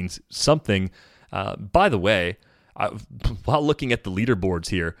this means something. By the way, while looking at the leaderboards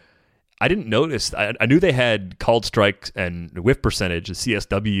here, I didn't notice. I knew they had called strikes and whiff percentage, the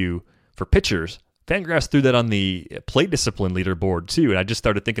CSW, for pitchers. Fangraphs threw that on the plate discipline leaderboard too, and I just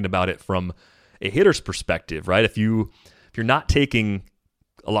started thinking about it from a hitter's perspective, right? If you're not taking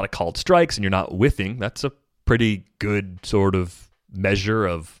a lot of called strikes and you're not whiffing, that's a pretty good sort of measure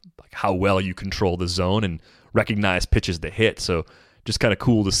of like how well you control the zone and recognize pitches to hit. So just kind of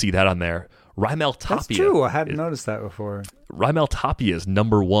cool to see that on there. Raimel Tapia. That's true. I hadn't noticed that before. Raimel Tapia is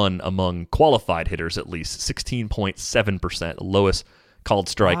number 1 among qualified hitters, at least 16.7%, lowest called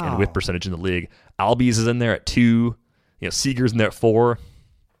strike and whiff percentage in the league. Albies is in there at 2. Seager's in there at 4.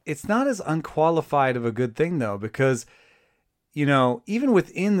 It's not as unqualified of a good thing though, because even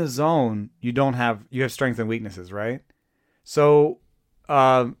within the zone, you have strengths and weaknesses, right? So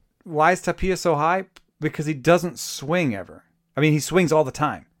why is Tapia so high? Because he doesn't swing ever. I mean, he swings all the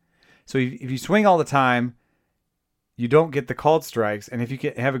time. So if you swing all the time, you don't get the called strikes, and if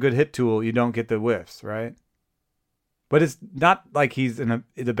you have a good hit tool, you don't get the whiffs, right? But it's not like he's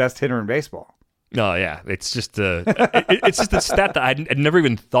the best hitter in baseball. No, yeah, it's just it's just a stat that I'd never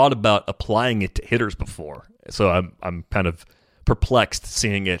even thought about applying it to hitters before. So I'm kind of perplexed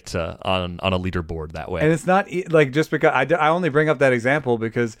seeing it on a leaderboard that way. And it's not like just because I only bring up that example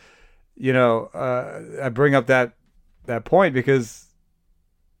because I bring up that point because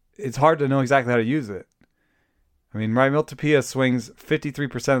it's hard to know exactly how to use it. I mean, Raimel Tapia swings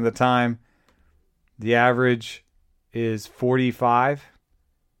 53% of the time. The average is 45.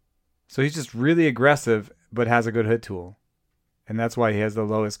 So he's just really aggressive, but has a good hit tool. And that's why he has the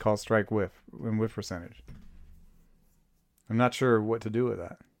lowest call strike whiff percentage. I'm not sure what to do with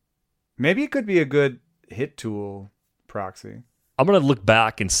that. Maybe it could be a good hit tool proxy. I'm going to look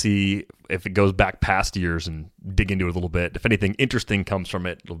back and see if it goes back past years and dig into it a little bit. If anything interesting comes from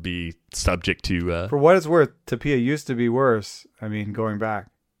it, it'll be subject to... For what it's worth, Tapia used to be worse. I mean, going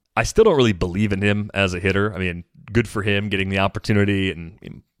back. I still don't really believe in him as a hitter. I mean, good for him getting the opportunity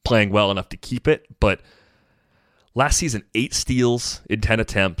and playing well enough to keep it. But last season, 8 steals in 10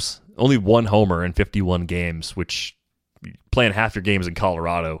 attempts, only 1 homer in 51 games, which playing half your games in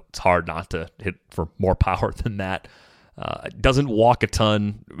Colorado, it's hard not to hit for more power than that. Doesn't walk a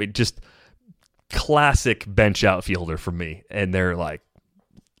ton. I mean, just classic bench outfielder for me. And they're like,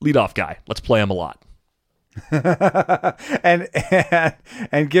 leadoff guy. Let's play him a lot. and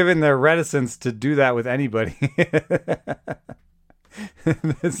given their reticence to do that with anybody,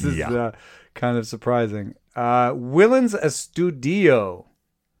 this is kind of surprising. Willens Estudio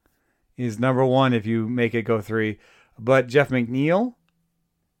is number 1 if you make it go 3. But Jeff McNeil,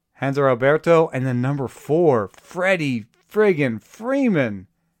 Hanser Alberto, and then number 4, Freddie friggin' Freeman.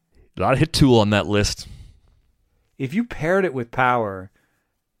 A lot of hit tool on that list. If you paired it with power,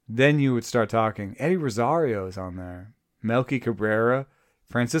 then you would start talking. Eddie Rosario is on there. Melky Cabrera.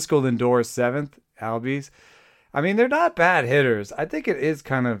 Francisco Lindor is 7th. Albies. I mean, they're not bad hitters. I think it's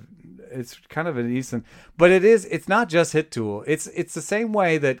kind of a decent, but it's not just hit tool. It's the same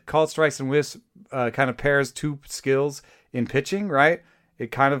way that called strikes and whiffs kind of pairs 2 skills in pitching, right?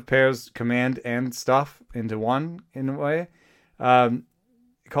 It kind of pairs command and stuff into one in a way.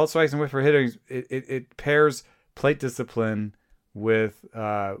 Called strikes and whiff for hitters, it pairs plate discipline with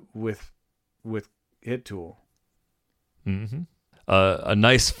hit tool. Mm-hmm. a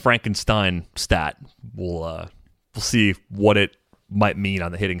nice Frankenstein stat. We'll see what it might mean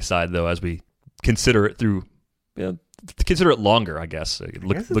on the hitting side, though, as we consider it through. Consider it longer, I guess.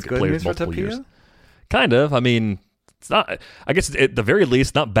 Look at players multiple years. Kind of. I mean, it's not. I guess at the very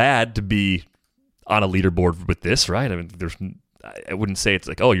least, not bad to be on a leaderboard with this, right? I mean, I wouldn't say it's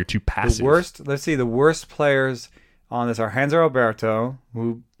like, oh, you're too passive. Let's see. The worst players on this are Hanser Alberto,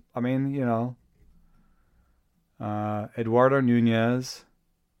 who, I mean, Eduardo Nunez,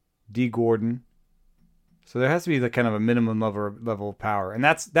 D. Gordon. So there has to be the kind of a minimum level of power, and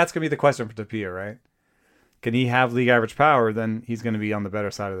that's going to be the question for Tapia, right? Can he have league average power? Then he's going to be on the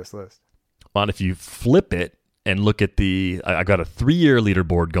better side of this list. Well, if you flip it and look at I got a 3-year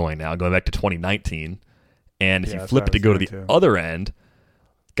leaderboard going now, going back to 2019, and if you flip it to go to the other end,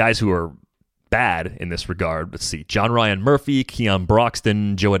 guys who are bad in this regard. Let's see, John Ryan Murphy, Keon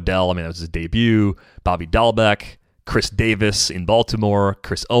Broxton, Joe Adell. I mean, that was his debut. Bobby Dahlbeck, Chris Davis in Baltimore,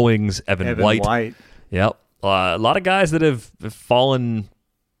 Chris Owings, Evan White. Yep. A lot of guys that have fallen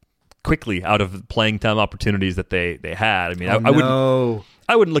quickly out of playing time opportunities that they had. I mean,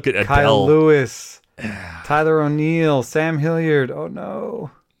 I wouldn't look at Adell. Kyle Lewis, Tyler O'Neill, Sam Hilliard. Oh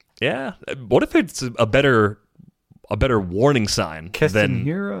no. Yeah. What if it's a better warning sign than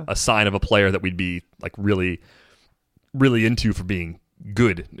Hira? A sign of a player that we'd be like really, really into for being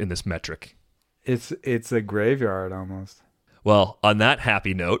good in this metric? It's a graveyard almost. Well, on that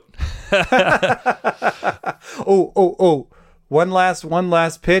happy note. One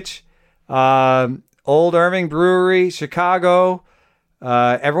last pitch. Old Irving Brewery, Chicago.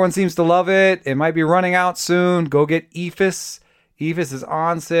 Everyone seems to love it. It might be running out soon. Go get EFIS. EFIS is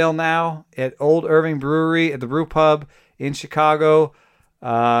on sale now at Old Irving Brewery at the Brew Pub in Chicago.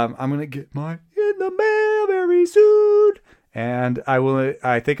 I'm going to get mine in the mail very soon. And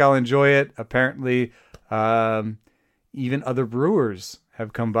I think I'll enjoy it. Apparently, even other brewers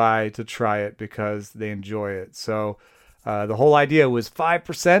have come by to try it because they enjoy it. So the whole idea was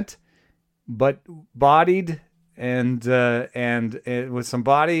 5%, but bodied and with some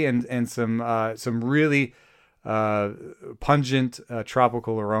body and some really pungent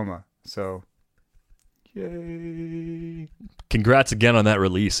tropical aroma. So, yay! Congrats again on that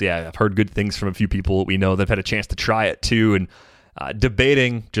release. Yeah, I've heard good things from a few people we know that've had a chance to try it too, and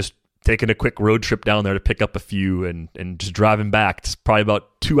debating just taking a quick road trip down there to pick up a few and just driving back. It's probably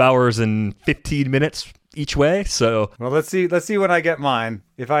about 2 hours and 15 minutes each way. So, well, let's see when I get mine.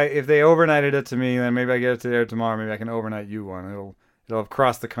 If they overnighted it to me, then maybe I get it to there tomorrow. Maybe I can overnight you one. It'll have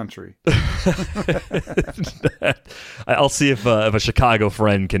crossed the country. I'll see if a Chicago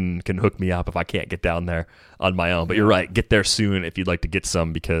friend can hook me up if I can't get down there on my own. But you're right, get there soon if you'd like to get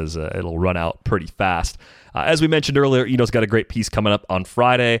some because it'll run out pretty fast. As we mentioned earlier, Eno's got a great piece coming up on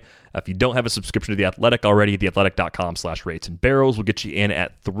Friday. If you don't have a subscription to The Athletic already, theathletic.com/rates and barrels will get you in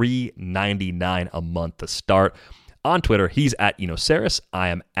at $3.99 a month to start. On Twitter, he's at Eno Saris. I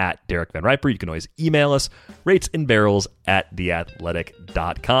am at Derek Van Riper. You can always email us,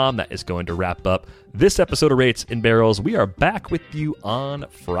 ratesandbarrels@theathletic.com. That is going to wrap up this episode of Rates and Barrels. We are back with you on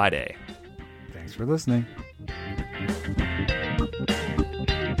Friday. Thanks for listening.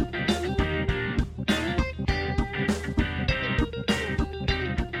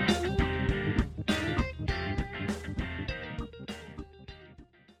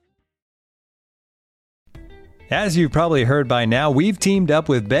 As you've probably heard by now, we've teamed up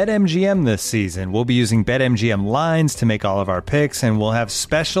with BetMGM this season. We'll be using BetMGM lines to make all of our picks, and we'll have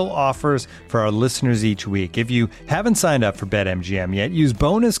special offers for our listeners each week. If you haven't signed up for BetMGM yet, use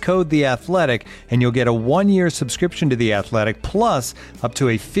bonus code THEATHLETIC, and you'll get a 1-year subscription to The Athletic, plus up to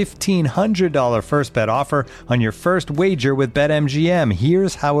a $1,500 first bet offer on your first wager with BetMGM.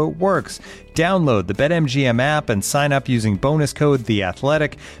 Here's how it works. Download the BetMGM app and sign up using bonus code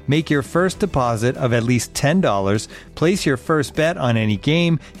THEATHLETIC. Make your first deposit of at least $10. Place your first bet on any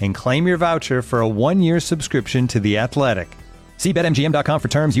game and claim your voucher for a 1-year subscription to The Athletic. See BetMGM.com for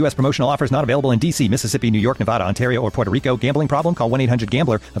terms. U.S. promotional offers not available in D.C., Mississippi, New York, Nevada, Ontario, or Puerto Rico. Gambling problem? Call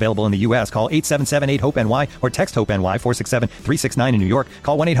 1-800-GAMBLER. Available in the U.S. Call 877-8-HOPE-NY or text HOPE-NY 467-369 in New York.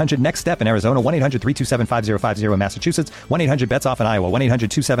 Call 1-800-NEXT-STEP in Arizona. 1-800-327-5050 in Massachusetts. 1-800-BETS-OFF in Iowa.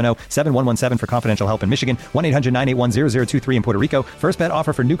 1-800-270-7117 for confidential help in Michigan. 1-800-981-0023 in Puerto Rico. First bet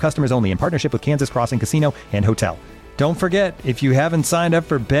offer for new customers only in partnership with Kansas Crossing Casino and Hotel. Don't forget, if you haven't signed up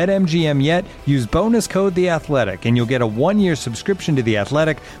for BetMGM yet, use bonus code THEATHLETIC and you'll get a 1-year subscription to The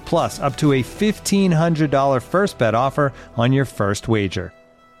Athletic, plus up to a $1,500 first bet offer on your first wager.